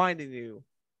 reminding you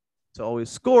to always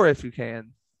score if you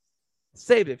can,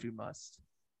 save if you must,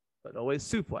 but always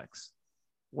suplex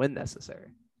when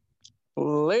necessary.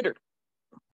 Later.